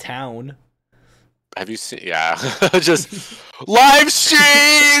it hit a town. Have you seen? Yeah, just live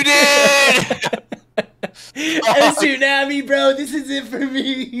streamed it. A tsunami, bro. This is it for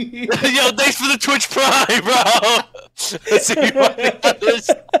me. Yo, thanks for the Twitch Prime, bro. Let's see what the other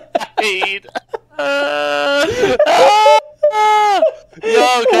side.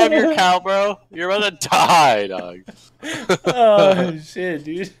 Yo, can I have your cow, bro? You're gonna die, dog. Oh shit,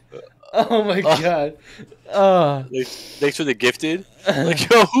 dude. Oh my god. Thanks for the gifted. Like,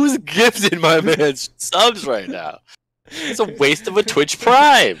 yo, who's gifted my man's subs right now? It's a waste of a Twitch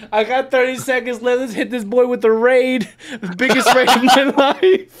Prime. I got 30 seconds left. Let's hit this boy with the raid. The biggest raid of my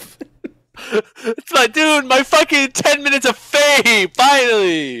life. It's like, dude, my fucking 10 minutes of fame,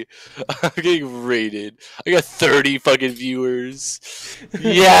 finally! I'm getting raided. I got 30 fucking viewers.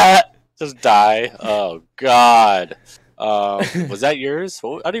 Yeah! Just die. Oh, God. Was that yours? I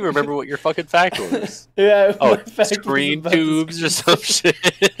don't even remember what your fucking fact was. Yeah. Oh, screen tubes or some shit.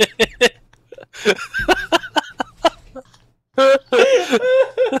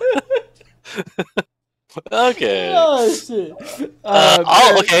 Okay. Oh, shit.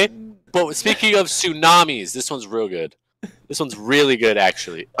 Okay. But speaking of tsunamis, this one's real good. This one's really good,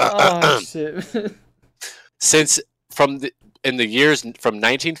 actually. Oh shit! Since in the years from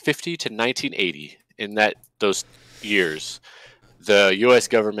 1950 to 1980, in those years, the U.S.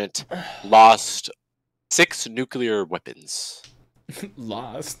 government lost 6 nuclear weapons.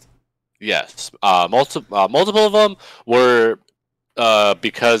 Lost. Yes, multiple of them were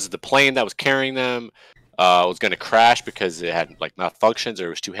because the plane that was carrying them was going to crash because it had like malfunctions or it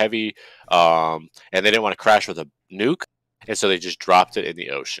was too heavy, and they didn't want to crash with a nuke, and so they just dropped it in the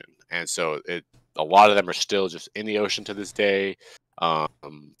ocean. And so a lot of them are still just in the ocean to this day, not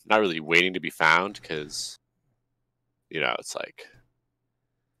really waiting to be found because, you know, it's like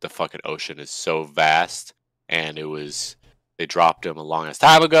the fucking ocean is so vast, and they dropped them a long ass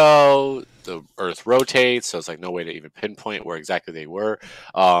time ago. The Earth rotates, so it's like no way to even pinpoint where exactly they were.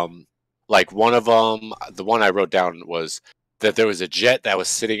 Like one of them, the one I wrote down was that there was a jet that was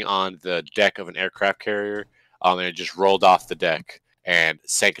sitting on the deck of an aircraft carrier, and it just rolled off the deck and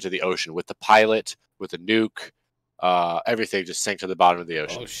sank into the ocean with the pilot, with the nuke, everything just sank to the bottom of the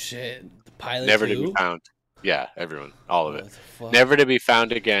ocean. Oh shit! The pilot never too? to be found. Yeah, everyone, all of it, fuck? never to be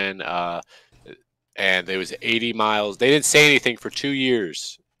found again. And it was 80 miles. They didn't say anything for 2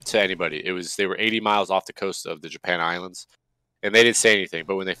 years to anybody. They were 80 miles off the coast of the Japan Islands. And they didn't say anything,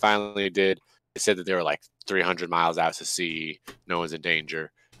 but when they finally did, they said that they were like 300 miles out to sea. No one's in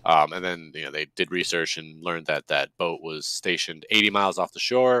danger. And then, you know, they did research and learned that that boat was stationed 80 miles off the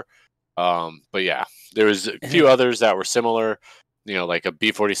shore. But yeah, there was a few others that were similar. You know, like a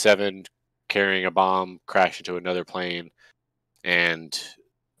B-47 carrying a bomb crashed into another plane, and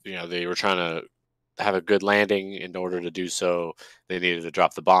you know they were trying to have a good landing. In order to do so, they needed to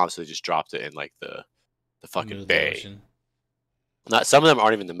drop the bomb, so they just dropped it in like the fucking bay. Not some of them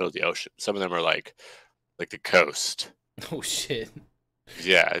aren't even in the middle of the ocean. Some of them are like the coast. Oh shit!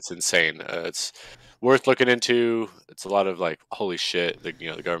 Yeah, it's insane. It's worth looking into. It's a lot of like holy shit. The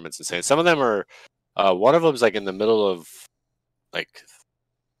government's insane. Some of them are. One of them's like in the middle of like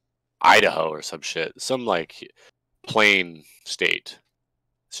Idaho or some shit. Some like plain state.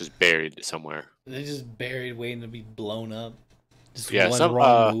 It's just buried somewhere. They just buried, waiting to be blown up. Just Yeah,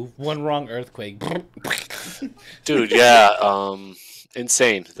 wrong move, one wrong earthquake. Dude, yeah,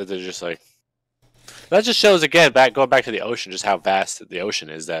 insane that they're just like. That just shows again, going back to the ocean, just how vast the ocean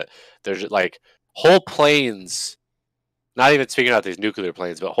is. That there's like whole planes, not even speaking about these nuclear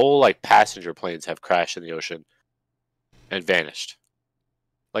planes, but whole like passenger planes have crashed in the ocean and vanished.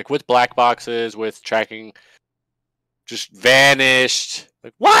 Like with black boxes, with tracking, just vanished.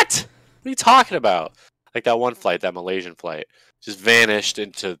 Like what? What are you talking about? Like that one flight, that Malaysian flight, just vanished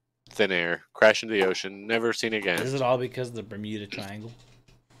into thin air, crashed into the ocean, never seen again. Is it all because of the Bermuda Triangle?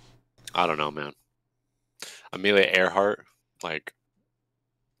 I don't know, man. Amelia Earhart, like,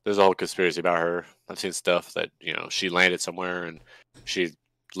 there's a whole conspiracy about her. I've seen stuff that, she landed somewhere and she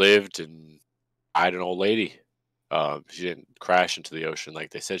lived and died an old lady. She didn't crash into the ocean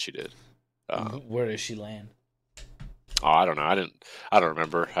like they said she did. Where does she land? Oh, I don't know. I don't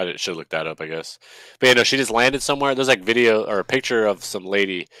remember. Should look that up, I guess. But she just landed somewhere. There's like video or a picture of some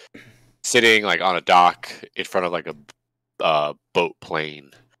lady sitting like on a dock in front of like a boat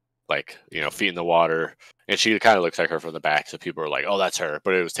plane, like, feet in the water, and she kind of looks like her from the back. So people are like, "Oh, that's her,"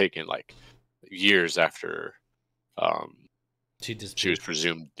 but it was taken like years after she was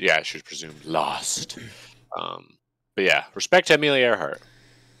presumed. Yeah, she was presumed lost. But yeah, respect to Amelia Earhart.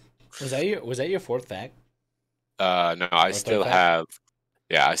 Was that your fourth fact? No, I still have.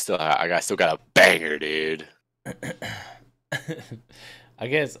 Yeah, I still got a banger, dude. I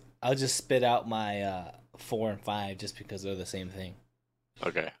guess I'll just spit out my 4 and 5 just because they're the same thing.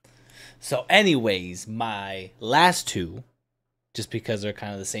 Okay. So, anyways, my last two, just because they're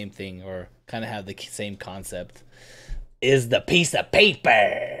kind of the same thing or kind of have the same concept, is the piece of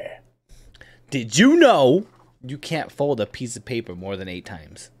paper. Did you know you can't fold a piece of paper more than 8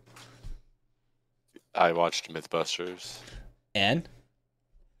 times? I watched Mythbusters. And?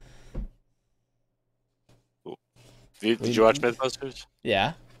 Did you watch Mythbusters?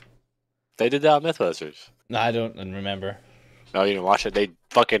 Yeah. They did that on Mythbusters. No, I don't remember. No, you didn't watch it. They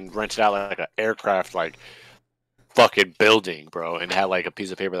fucking rented out like an aircraft, like, fucking building, bro, and had like a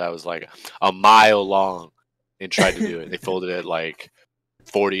piece of paper that was like a mile long and tried to do it. They folded it like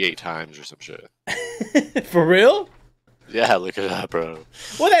 48 times or some shit. For real? Yeah, look it up, bro.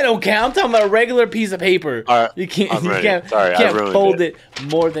 Well, that don't count. I'm talking about a regular piece of paper. All right, you can't Sorry, you can't fold it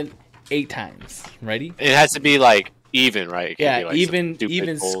more than 8 times. Ready? It has to be like even, right? It can't be, like,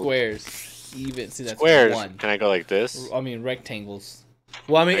 even fold. squares. Even, see, that's squares. 1. Can I go like this? I mean rectangles.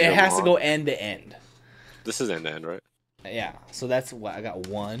 Well, I mean it has to go end to end. This is end to end, right? Yeah. So that's what I got.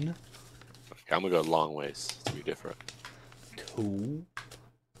 1. Okay, I'm gonna go long ways to be different. 2,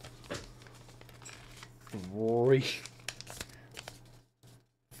 3,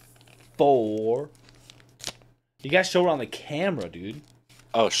 4. You gotta show it on the camera, dude.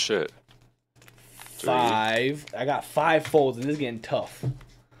 Oh shit. 5. I got 5 folds, and this is getting tough. You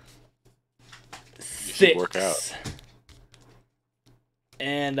 6. should work out.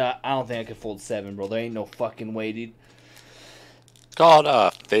 And I don't think I can fold 7, bro. There ain't no fucking way, dude. It's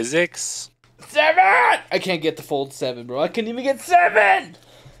called physics. 7! I can't get the fold 7, bro. I couldn't even get 7!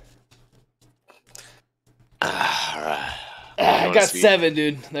 Alright. I got 7,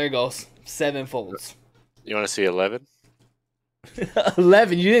 dude. There it goes. 7 folds. You want to see 11?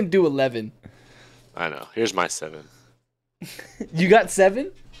 11. You didn't do 11. I know. Here's my 7. You got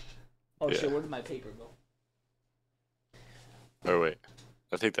 7? Oh, yeah. shit. Where did my paper go? Oh, wait.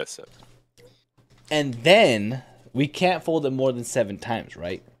 I think that's 7. And then we can't fold it more than 7 times,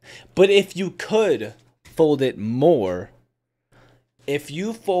 right? But if you could fold it more, if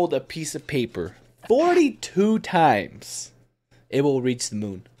you fold a piece of paper 42 times, it will reach the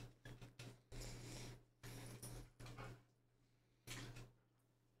moon.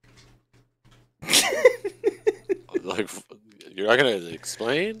 Like, you're not gonna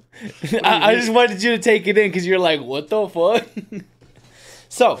explain? I just wanted you to take it in because you're like, what the fuck?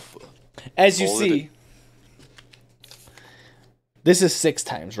 So, as you see, this is 6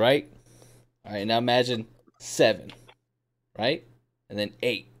 times, right? All right, now imagine 7, right? And then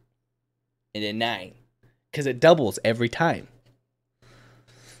 8, and then 9, because it doubles every time.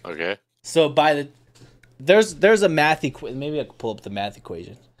 Okay. So there's a math equation. Maybe I could pull up the math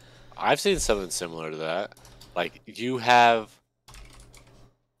equation. I've seen something similar to that. Like, you have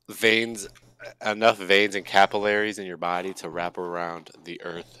veins, enough veins and capillaries in your body to wrap around the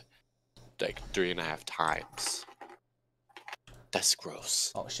earth like 3.5 times. That's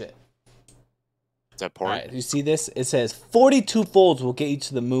gross. Oh shit. Is that porn? All right, you see this? It says 42 folds will get you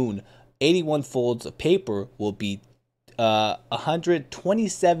to the moon. 81 folds of paper will be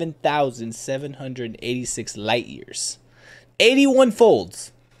 127,786 light years. 81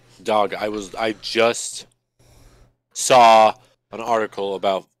 folds. Dog, I just saw an article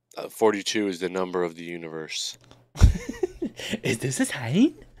about 42 is the number of the universe. Is this a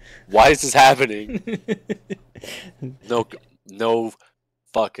sign? Why is this happening? No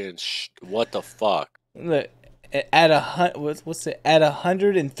fucking what the fuck? Look, at what's it? At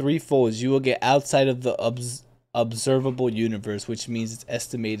 103 folds, you will get outside of the observable universe, which means it's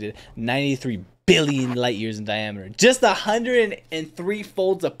estimated 93 billion light years in diameter. Just 103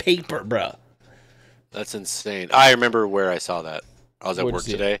 folds of paper, bruh. That's insane. I remember where I saw that. I was at Where'd work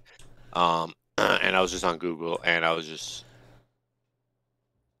you see today, and I was just on Google, and I was just,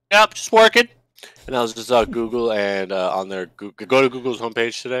 just working. And I was just Google and on their go to Google's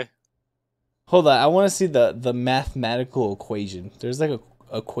homepage today. Hold on, I want to see the mathematical equation. There's like a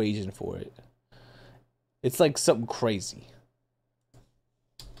equation for it. It's like something crazy.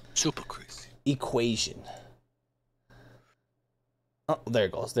 Super crazy. Equation. Oh, there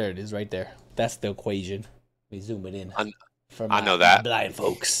it goes. There it is, right there. That's the equation. Let me zoom it in. I know that. My blind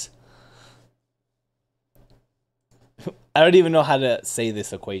folks. I don't even know how to say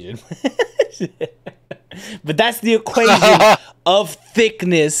this equation. But that's the equation of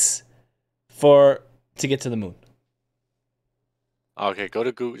thickness to get to the moon. Okay, go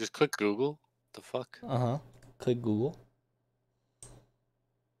to Google. Just click Google. The fuck? Click Google.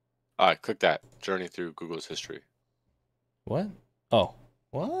 All right, click that. Journey through Google's history. What? Oh,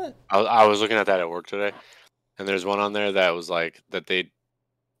 what? I was looking at that at work today, and there's one on there that was like that they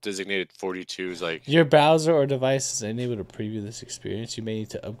designated 42 as like your browser or device is unable to preview this experience. You may need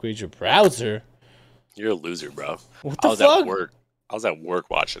to upgrade your browser. You're a loser, bro. What the fuck? At work. I was at work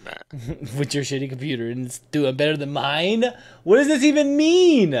watching that. With your shitty computer, and it's doing better than mine? What does this even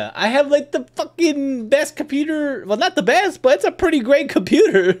mean? I have like the fucking best computer. Well, not the best, but it's a pretty great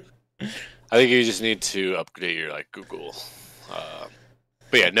computer. I think you just need to upgrade your like Google.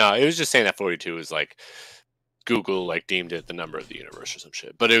 But yeah, no, it was just saying that 42 is like Google like deemed it the number of the universe or some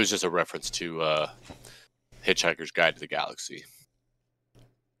shit. But it was just a reference to Hitchhiker's Guide to the Galaxy.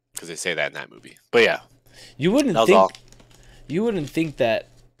 Because they say that in that movie. But yeah. You wouldn't think that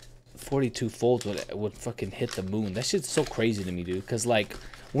 42 folds would fucking hit the moon. That shit's so crazy to me, dude. Because like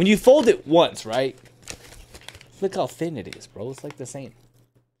when you fold it once, right? Look how thin it is, bro. It's like the same.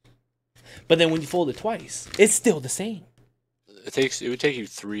 But then when you fold it twice, it's still the same. It would take you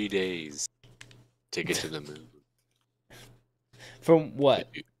 3 days to get to the moon. From what?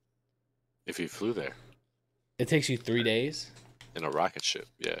 If you flew there. It takes you 3 days? In a rocket ship,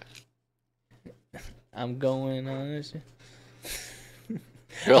 yeah. I'm going on a trip.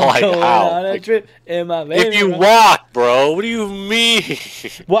 You're like, how? On a trip in my if you walk, bro, what do you mean?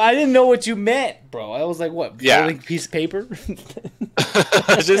 Well, I didn't know what you meant, bro. I was like, what? Yeah. Folding a piece of paper?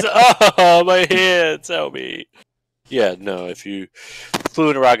 Just, oh, my hands, help me. Yeah, no, if you flew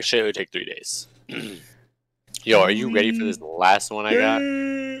in a rocket ship, it would take 3 days. Yo, are you ready for this last one I got?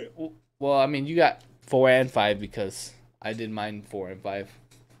 Well, I mean, you got 4 and 5 because I did mine 4 and 5.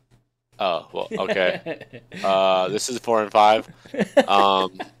 Oh, well, okay. This is 4 and 5.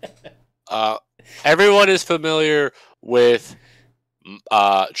 Everyone is familiar with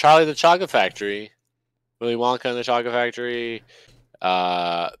Charlie the Chocolate Factory, Willy Wonka and the Chocolate Factory,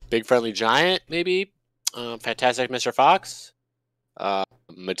 Big Friendly Giant, maybe, Fantastic Mr. Fox,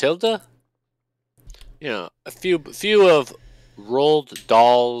 Matilda. You know, a few of Roald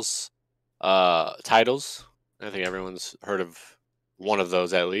Dahl's titles. I think everyone's heard of one of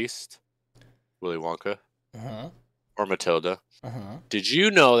those at least. Willy Wonka. Or Matilda. Did you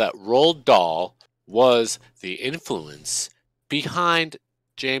know that Roald Dahl was the influence behind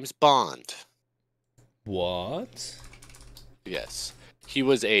James Bond? What? Yes. He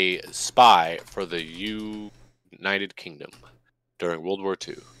was a spy for the United Kingdom during World War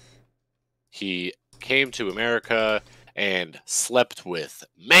II. He came to America and slept with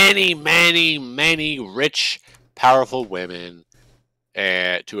many, many, many rich, powerful women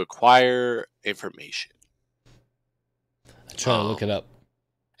to acquire information. I'm trying to look it up.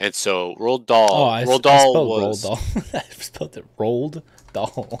 And so Roald Dahl. Oh, I spelled Roald Dahl. I spelled it Roald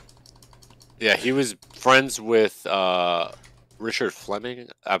Dahl. Yeah, he was friends with Richard Fleming.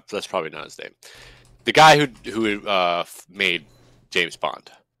 That's probably not his name. The guy who made James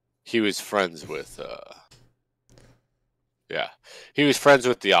Bond. He was friends with. He was friends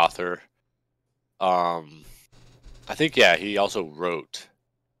with the author. I think he also wrote.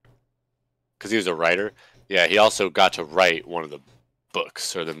 Because he was a writer. Yeah, he also got to write one of the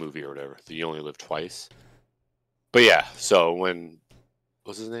books or the movie or whatever. The You Only Live Twice. But yeah, so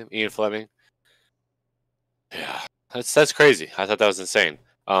what's his name? Ian Fleming. Yeah, that's crazy. I thought that was insane.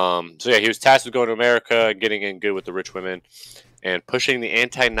 So yeah, he was tasked with going to America and getting in good with the rich women and pushing the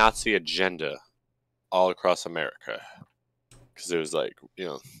anti-Nazi agenda all across America. Because it was like,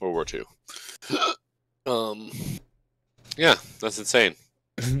 World War II. Yeah, that's insane.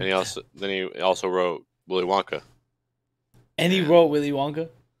 And he also wrote Willy Wonka. And he wrote Willy Wonka?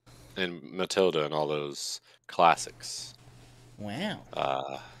 And Matilda and all those classics.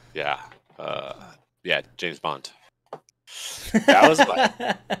 Wow. Yeah, James Bond. That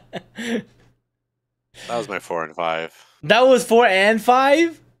was my 4 and 5. That was 4 and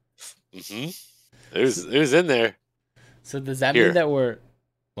 5? Mm-hmm. It was in there. So does that mean that we're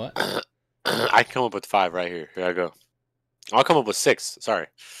what? I come up with 5 right here. Here I go. I'll come up with 6. Sorry.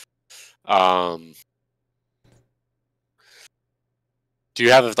 Do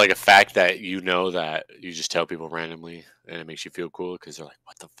you have like a fact that you know that you just tell people randomly and it makes you feel cool because they're like,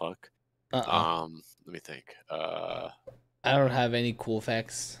 "What the fuck?" Let me think. I don't have any cool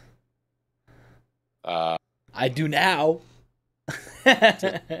facts. Uh, I do now.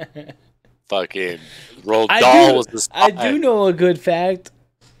 fucking Roald Dahl was the spy. I do know a good fact.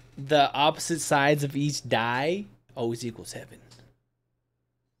 The opposite sides of each die always equal 7.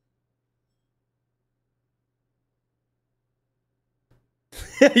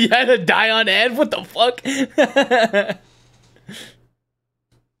 You had a die on Ed? What the fuck?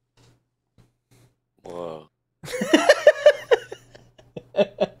 Whoa.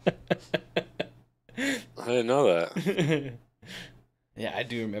 I didn't know that. Yeah, I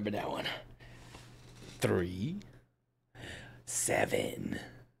do remember that one. 3, 7,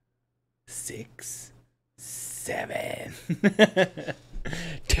 6, 7,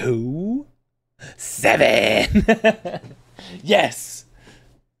 2, 7. Yes.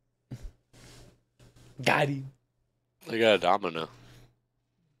 Got him. I got a domino.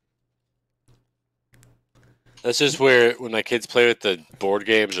 That's just where when my kids play with the board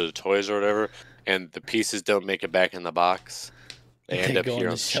games or the toys or whatever, and the pieces don't make it back in the box, they end up here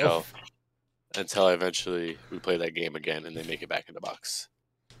on the shelf until eventually we play that game again and they make it back in the box.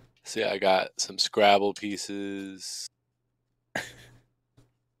 So yeah, I got some Scrabble pieces.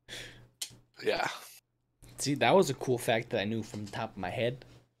 Yeah. See, that was a cool fact that I knew from the top of my head.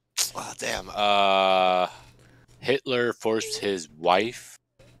 Oh, damn. Hitler forced his wife,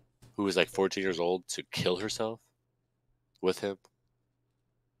 who was like 14 years old, to kill herself with him.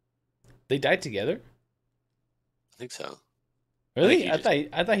 They died together? I think so. Really? I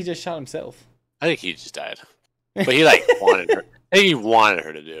thought he just shot himself. I think he just died. But he like wanted her. I think he wanted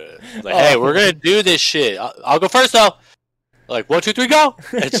her to do it. Like, hey, we're gonna do this shit. I'll go first though. Like 1, 2, 3, go.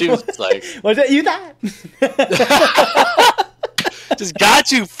 And she was like, "What's that? You died." Just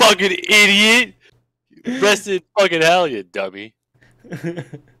got you, fucking idiot. Rest in fucking hell, you dummy.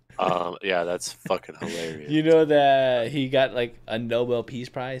 Yeah, that's fucking hilarious. You know that he got like a Nobel Peace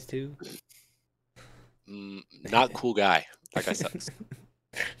Prize too? Not cool guy. That guy sucks.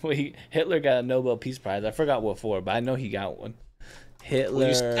 Well, Hitler got a Nobel Peace Prize. I forgot what for, but I know he got one. Hitler When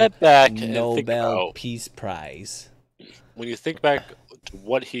you step back and Nobel think about, Peace Prize. When you think back to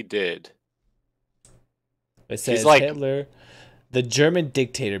what he did, it says like, Hitler, the German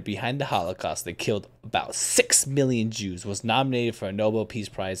dictator behind the Holocaust that killed about 6 million Jews, was nominated for a Nobel Peace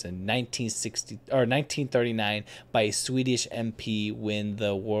Prize in 1939 by a Swedish MP when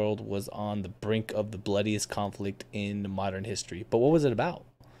the world was on the brink of the bloodiest conflict in modern history. But what was it about?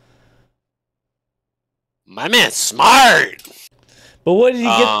 My man's smart. But what did he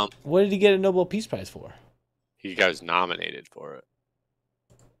get? What did he get a Nobel Peace Prize for? He got nominated for it.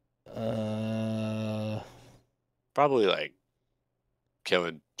 Probably like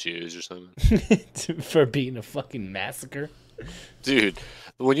killing Jews or something. For being a fucking massacre. Dude,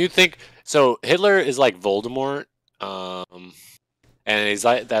 when you think so, Hitler is like Voldemort, and he's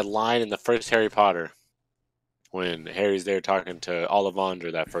like that line in the first Harry Potter when Harry's there talking to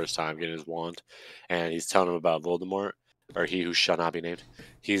Ollivander that first time, getting his wand, and he's telling him about Voldemort, or he who shall not be named.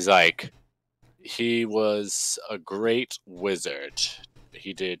 He's like, he was a great wizard.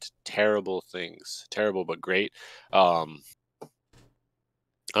 He did terrible things, terrible but great. I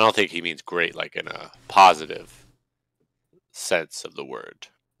don't think he means great like in a positive sense of the word,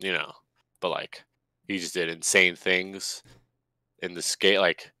 you know. But like, he just did insane things in the scale.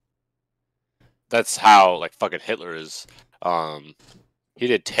 Like, that's how like fucking Hitler is. He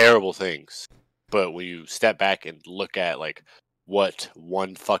did terrible things, but when you step back and look at like what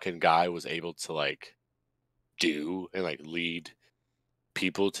one fucking guy was able to like do and like lead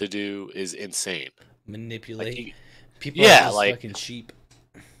people to do is insane. Manipulate like people. Yeah, like fucking sheep.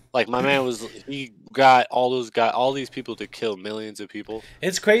 Like my man was, he got all these people to kill millions of people.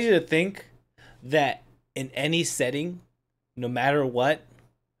 It's crazy to think that in any setting, no matter what,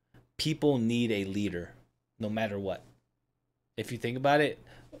 people need a leader, no matter what. If you think about it,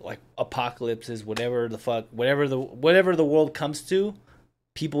 like apocalypses, whatever the world comes to,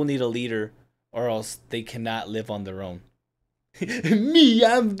 people need a leader, or else they cannot live on their own. I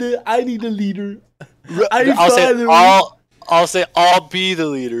need a leader. I'll say I'll be the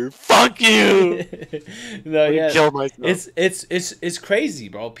leader. Fuck you. No, yeah. Kill myself. It's crazy,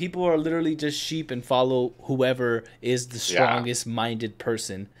 bro. People are literally just sheep and follow whoever is the strongest minded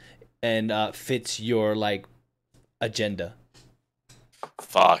person and fits your like agenda.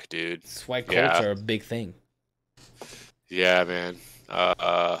 Fuck, dude. That's why cults are a big thing. Yeah, man.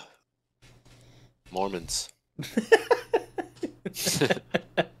 Mormons.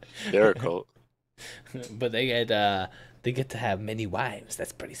 They're a cult. But they get to have many wives.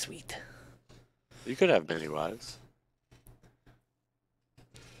 That's pretty sweet. You could have many wives.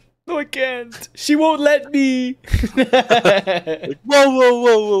 No, I can't. She won't let me. Like, whoa, whoa,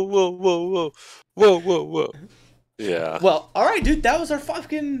 whoa, whoa, whoa, whoa, whoa, whoa, whoa, whoa. Yeah. Well, all right, dude. That was our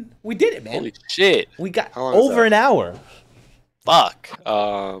fucking. We did it, man. Holy shit. We got How long is over that? an hour. Fuck.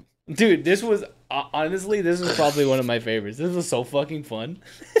 Dude, this was honestly, this was probably one of my favorites. This was so fucking fun.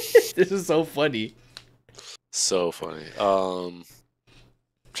 This was so funny. So funny. I'm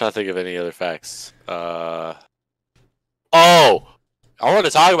trying to think of any other facts. Oh, I want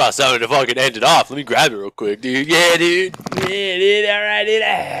to talk about something to fucking end it off. Let me grab it real quick, dude. Yeah, dude. Yeah, dude. All right,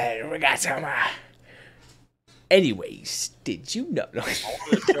 dude. We got some. Anyways, did you know?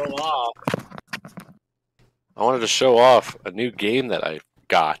 I wanted to show off a new game that I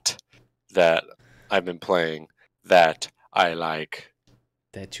got that I've been playing that I like.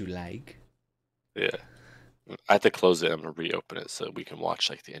 That you like? Yeah. I have to close it. I'm going to reopen it so we can watch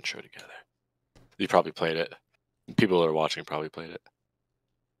like the intro together. You probably played it. People that are watching probably played it.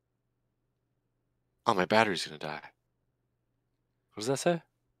 Oh, my battery's going to die. What does that say?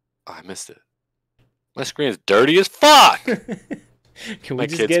 Oh, I missed it. My screen is dirty as fuck. Can My we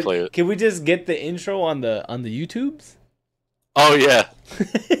just kids get? play it. Can we just get the intro on the YouTubes? Oh yeah.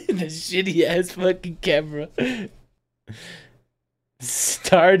 The shitty ass fucking camera.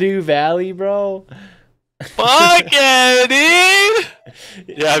 Stardew Valley, bro. Fuck yeah, dude.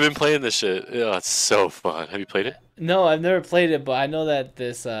 Yeah, I've been playing this shit. Yeah, it's so fun. Have you played it? No, I've never played it, but I know that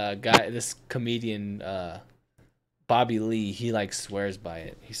this this comedian, Bobby Lee, he like swears by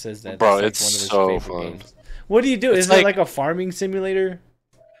it. He says that Bro, that's, it's like, one of his so favorite fun. games. What do you do? It's Is it like a farming simulator?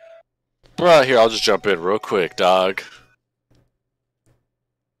 Bro, here, I'll just jump in real quick, dog.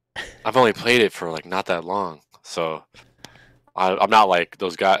 I've only played it for like not that long, so I'm not like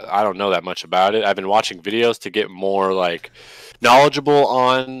those guys. I don't know that much about it. I've been watching videos to get more like knowledgeable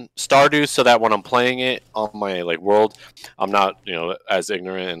on Stardew, so that when I'm playing it on my like world, I'm not as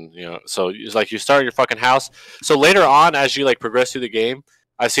ignorant and so it's like you start your fucking house. So later on, as you like progress through the game,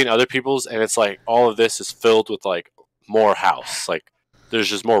 I've seen other people's, and it's like all of this is filled with like more house. Like there's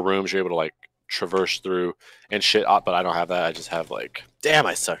just more rooms you're able to like traverse through and shit. But I don't have that. I just have like, damn,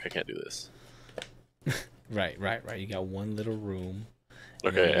 I suck. I can't do this. Right. You got one little room.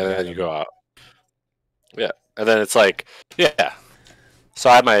 Okay, and then you go out. Yeah, and then it's like, yeah. So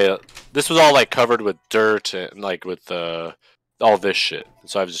I had my. This was all like covered with dirt and like with all this shit.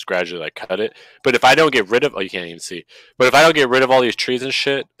 So I've just gradually like cut it. But if I don't get rid of, you can't even see. But if I don't get rid of all these trees and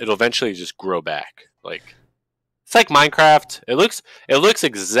shit, it'll eventually just grow back. Like it's like Minecraft. It looks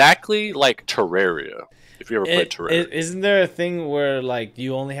exactly like Terraria. If you ever played Terraria, isn't there a thing where like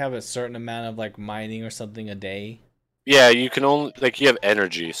you only have a certain amount of like mining or something a day? Yeah, you can only like you have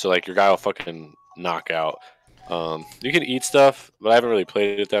energy, so like your guy will fucking knock out. You can eat stuff, but I haven't really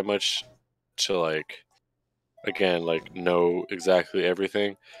played it that much to like again like know exactly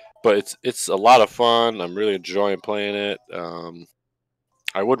everything. But it's a lot of fun. I'm really enjoying playing it.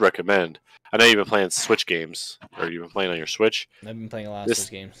 I would recommend. I know you've been playing Switch games, or you've been playing on your Switch. I've been playing a lot of Switch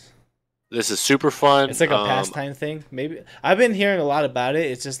games. This is super fun. It's like a pastime thing. Maybe I've been hearing a lot about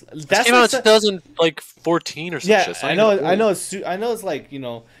it. It's just that came out in 2014 or something. Yeah, I know. It's like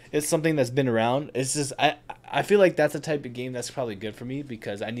it's something that's been around. It's just I feel like that's the type of game that's probably good for me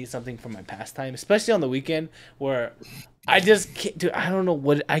because I need something for my pastime, especially on the weekend where I just can't. Dude, I don't know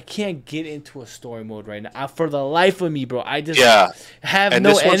what I can't get into a story mode right now. For the life of me, bro, I just have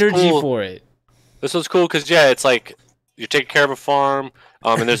no energy for it. This one's cool because it's like you're taking care of a farm.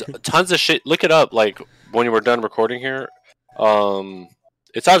 And there's tons of shit. Look it up, like when you were done recording here.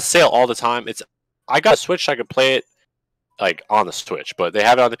 It's on sale all the time. I got a Switch, so I could play it like on the Switch, but they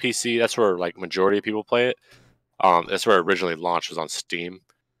have it on the PC. That's where like majority of people play it. That's where it originally launched, was on Steam.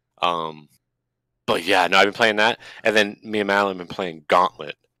 But yeah, no, I've been playing that, and then me and Madeline have been playing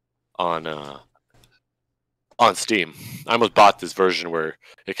Gauntlet on Steam. I almost bought this version where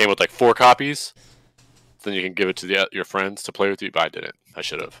it came with like 4 copies. Then you can give it to your friends to play with you, but I didn't. I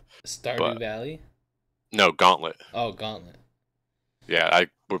should have. Stardew Valley? No, Gauntlet. Oh, Gauntlet. Yeah,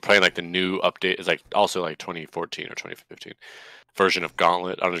 we're playing like the new update. It's like also like 2014 or 2015 version of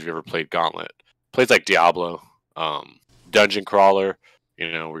Gauntlet. I don't know if you ever played Gauntlet. Plays like Diablo, dungeon crawler. Where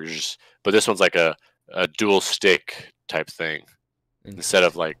you're just. But this one's like a dual stick type thing. Instead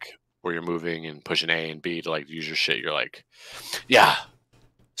of like where you're moving and pushing A and B to like use your shit. You're like, yeah,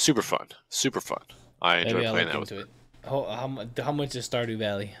 super fun, super fun. I enjoy playing that with it. How much is Stardew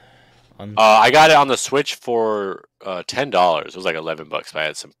Valley? I got it on the Switch for $10. It was like $11, but I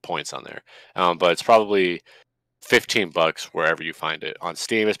had some points on there. But it's probably $15 wherever you find it. On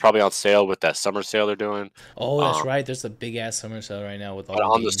Steam, it's probably on sale with that summer sale they're doing. Oh, that's right. There's a big ass summer sale right now with all But the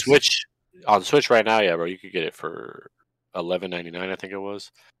on games. the Switch, right now, yeah, bro, you could get it for $11.99. I think it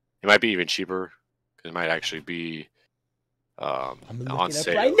was. It might be even cheaper. It might actually be I'm looking on up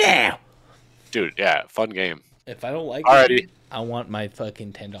sale right now. Dude, yeah, fun game. If I don't like Alrighty. it, I want my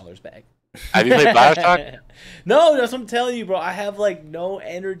fucking $10 back. Have you played Bioshock? No, that's what I'm telling you, bro. I have like no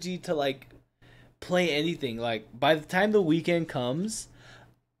energy to like play anything. Like by the time the weekend comes,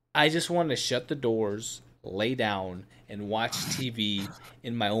 I just want to shut the doors, lay down, and watch TV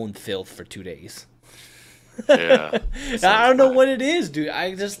in my own filth for 2 days. Yeah. I don't know what it is, dude.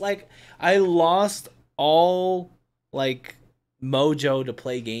 I just like I lost all like mojo to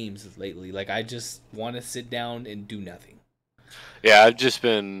play games lately. Like I just want to sit down and do nothing. Yeah, I've just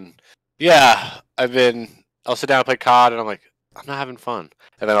been. I'll sit down and play COD, and I'm like, I'm not having fun.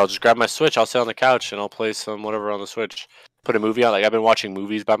 And then I'll just grab my Switch. I'll sit on the couch and I'll play some whatever on the Switch. Put a movie on. Like I've been watching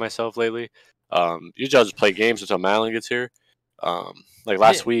movies by myself lately. Usually I'll just play games until Madeline gets here. Like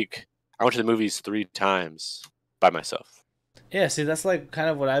last week, I went to the movies 3 times by myself. Yeah, see, that's like kind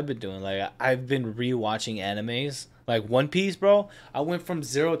of what I've been doing. Like I've been rewatching animes. Like One Piece, bro. I went from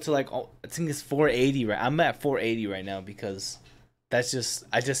 0 to like I think it's 480 right. I'm at 480 right now because that's just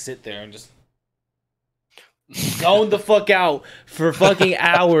I just sit there and just zone the fuck out for fucking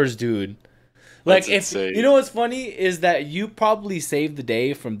hours, dude. Like That's insane. You know what's funny is that you probably saved the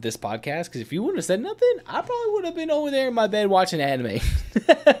day from this podcast because if you wouldn't have said nothing, I probably would have been over there in my bed watching anime.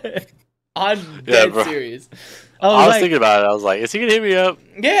 I'm dead serious. I was thinking about it. I was like, is he gonna hit me up?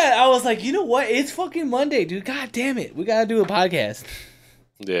 Yeah, I was like, you know what? It's fucking Monday, dude. God damn it, we gotta do a podcast.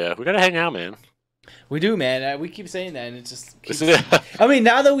 Yeah, we gotta hang out, man. We do, man. We keep saying that, and it just keeps... I mean,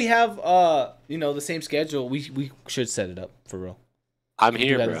 now that we have, the same schedule, we should set it up for real. I'm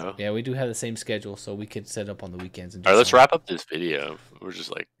here, bro. Yeah, we do have the same schedule, so we could set up on the weekends. And all right, let's wrap up this video. We're just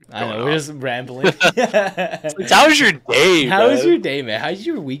like, I know, we're just rambling. How was your day, How was your day, man? How's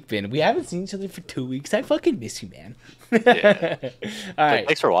your week been? We haven't seen each other for 2 weeks. I fucking miss you, man. Yeah. All right.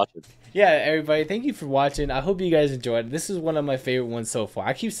 Thanks for watching. Yeah, everybody, thank you for watching. I hope you guys enjoyed it. This is one of my favorite ones so far.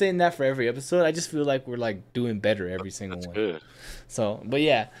 I keep saying that for every episode. I just feel like we're like doing better every single one. Good. So, but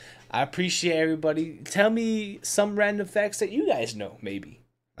yeah, I appreciate everybody. Tell me some random facts that you guys know, maybe.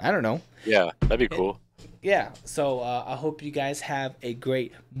 I don't know. Yeah, that'd be cool. Yeah, so I hope you guys have a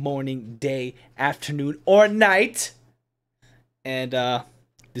great morning, day, afternoon, or night. And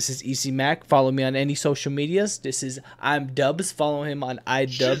this is EasyyMacc. Follow me on any social medias. This is I'm Dubs. Follow him on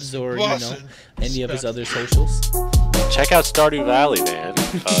iDubs or any of his other socials. Check out Stardew Valley, man.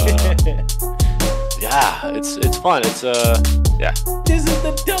 Yeah, it's fun. It's yeah. This is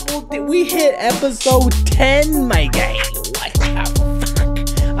the double. We hit episode 10, my guy. What the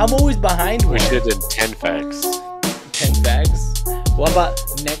fuck? I'm always behind. We should have done 10 facts. 10 facts. What about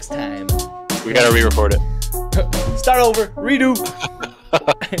next time? We gotta re-record it. Start over. Redo.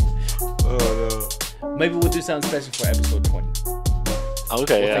 Oh no. Maybe we'll do something special for episode 20.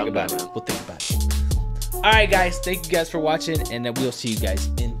 Okay, we'll think about it. We'll think about it. All right, guys. Thank you guys for watching, and then we'll see you guys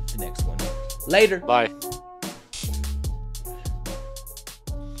in the next one. Later. Bye.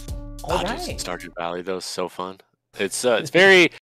 All right. Just Stardew Valley, though, is so fun. It's very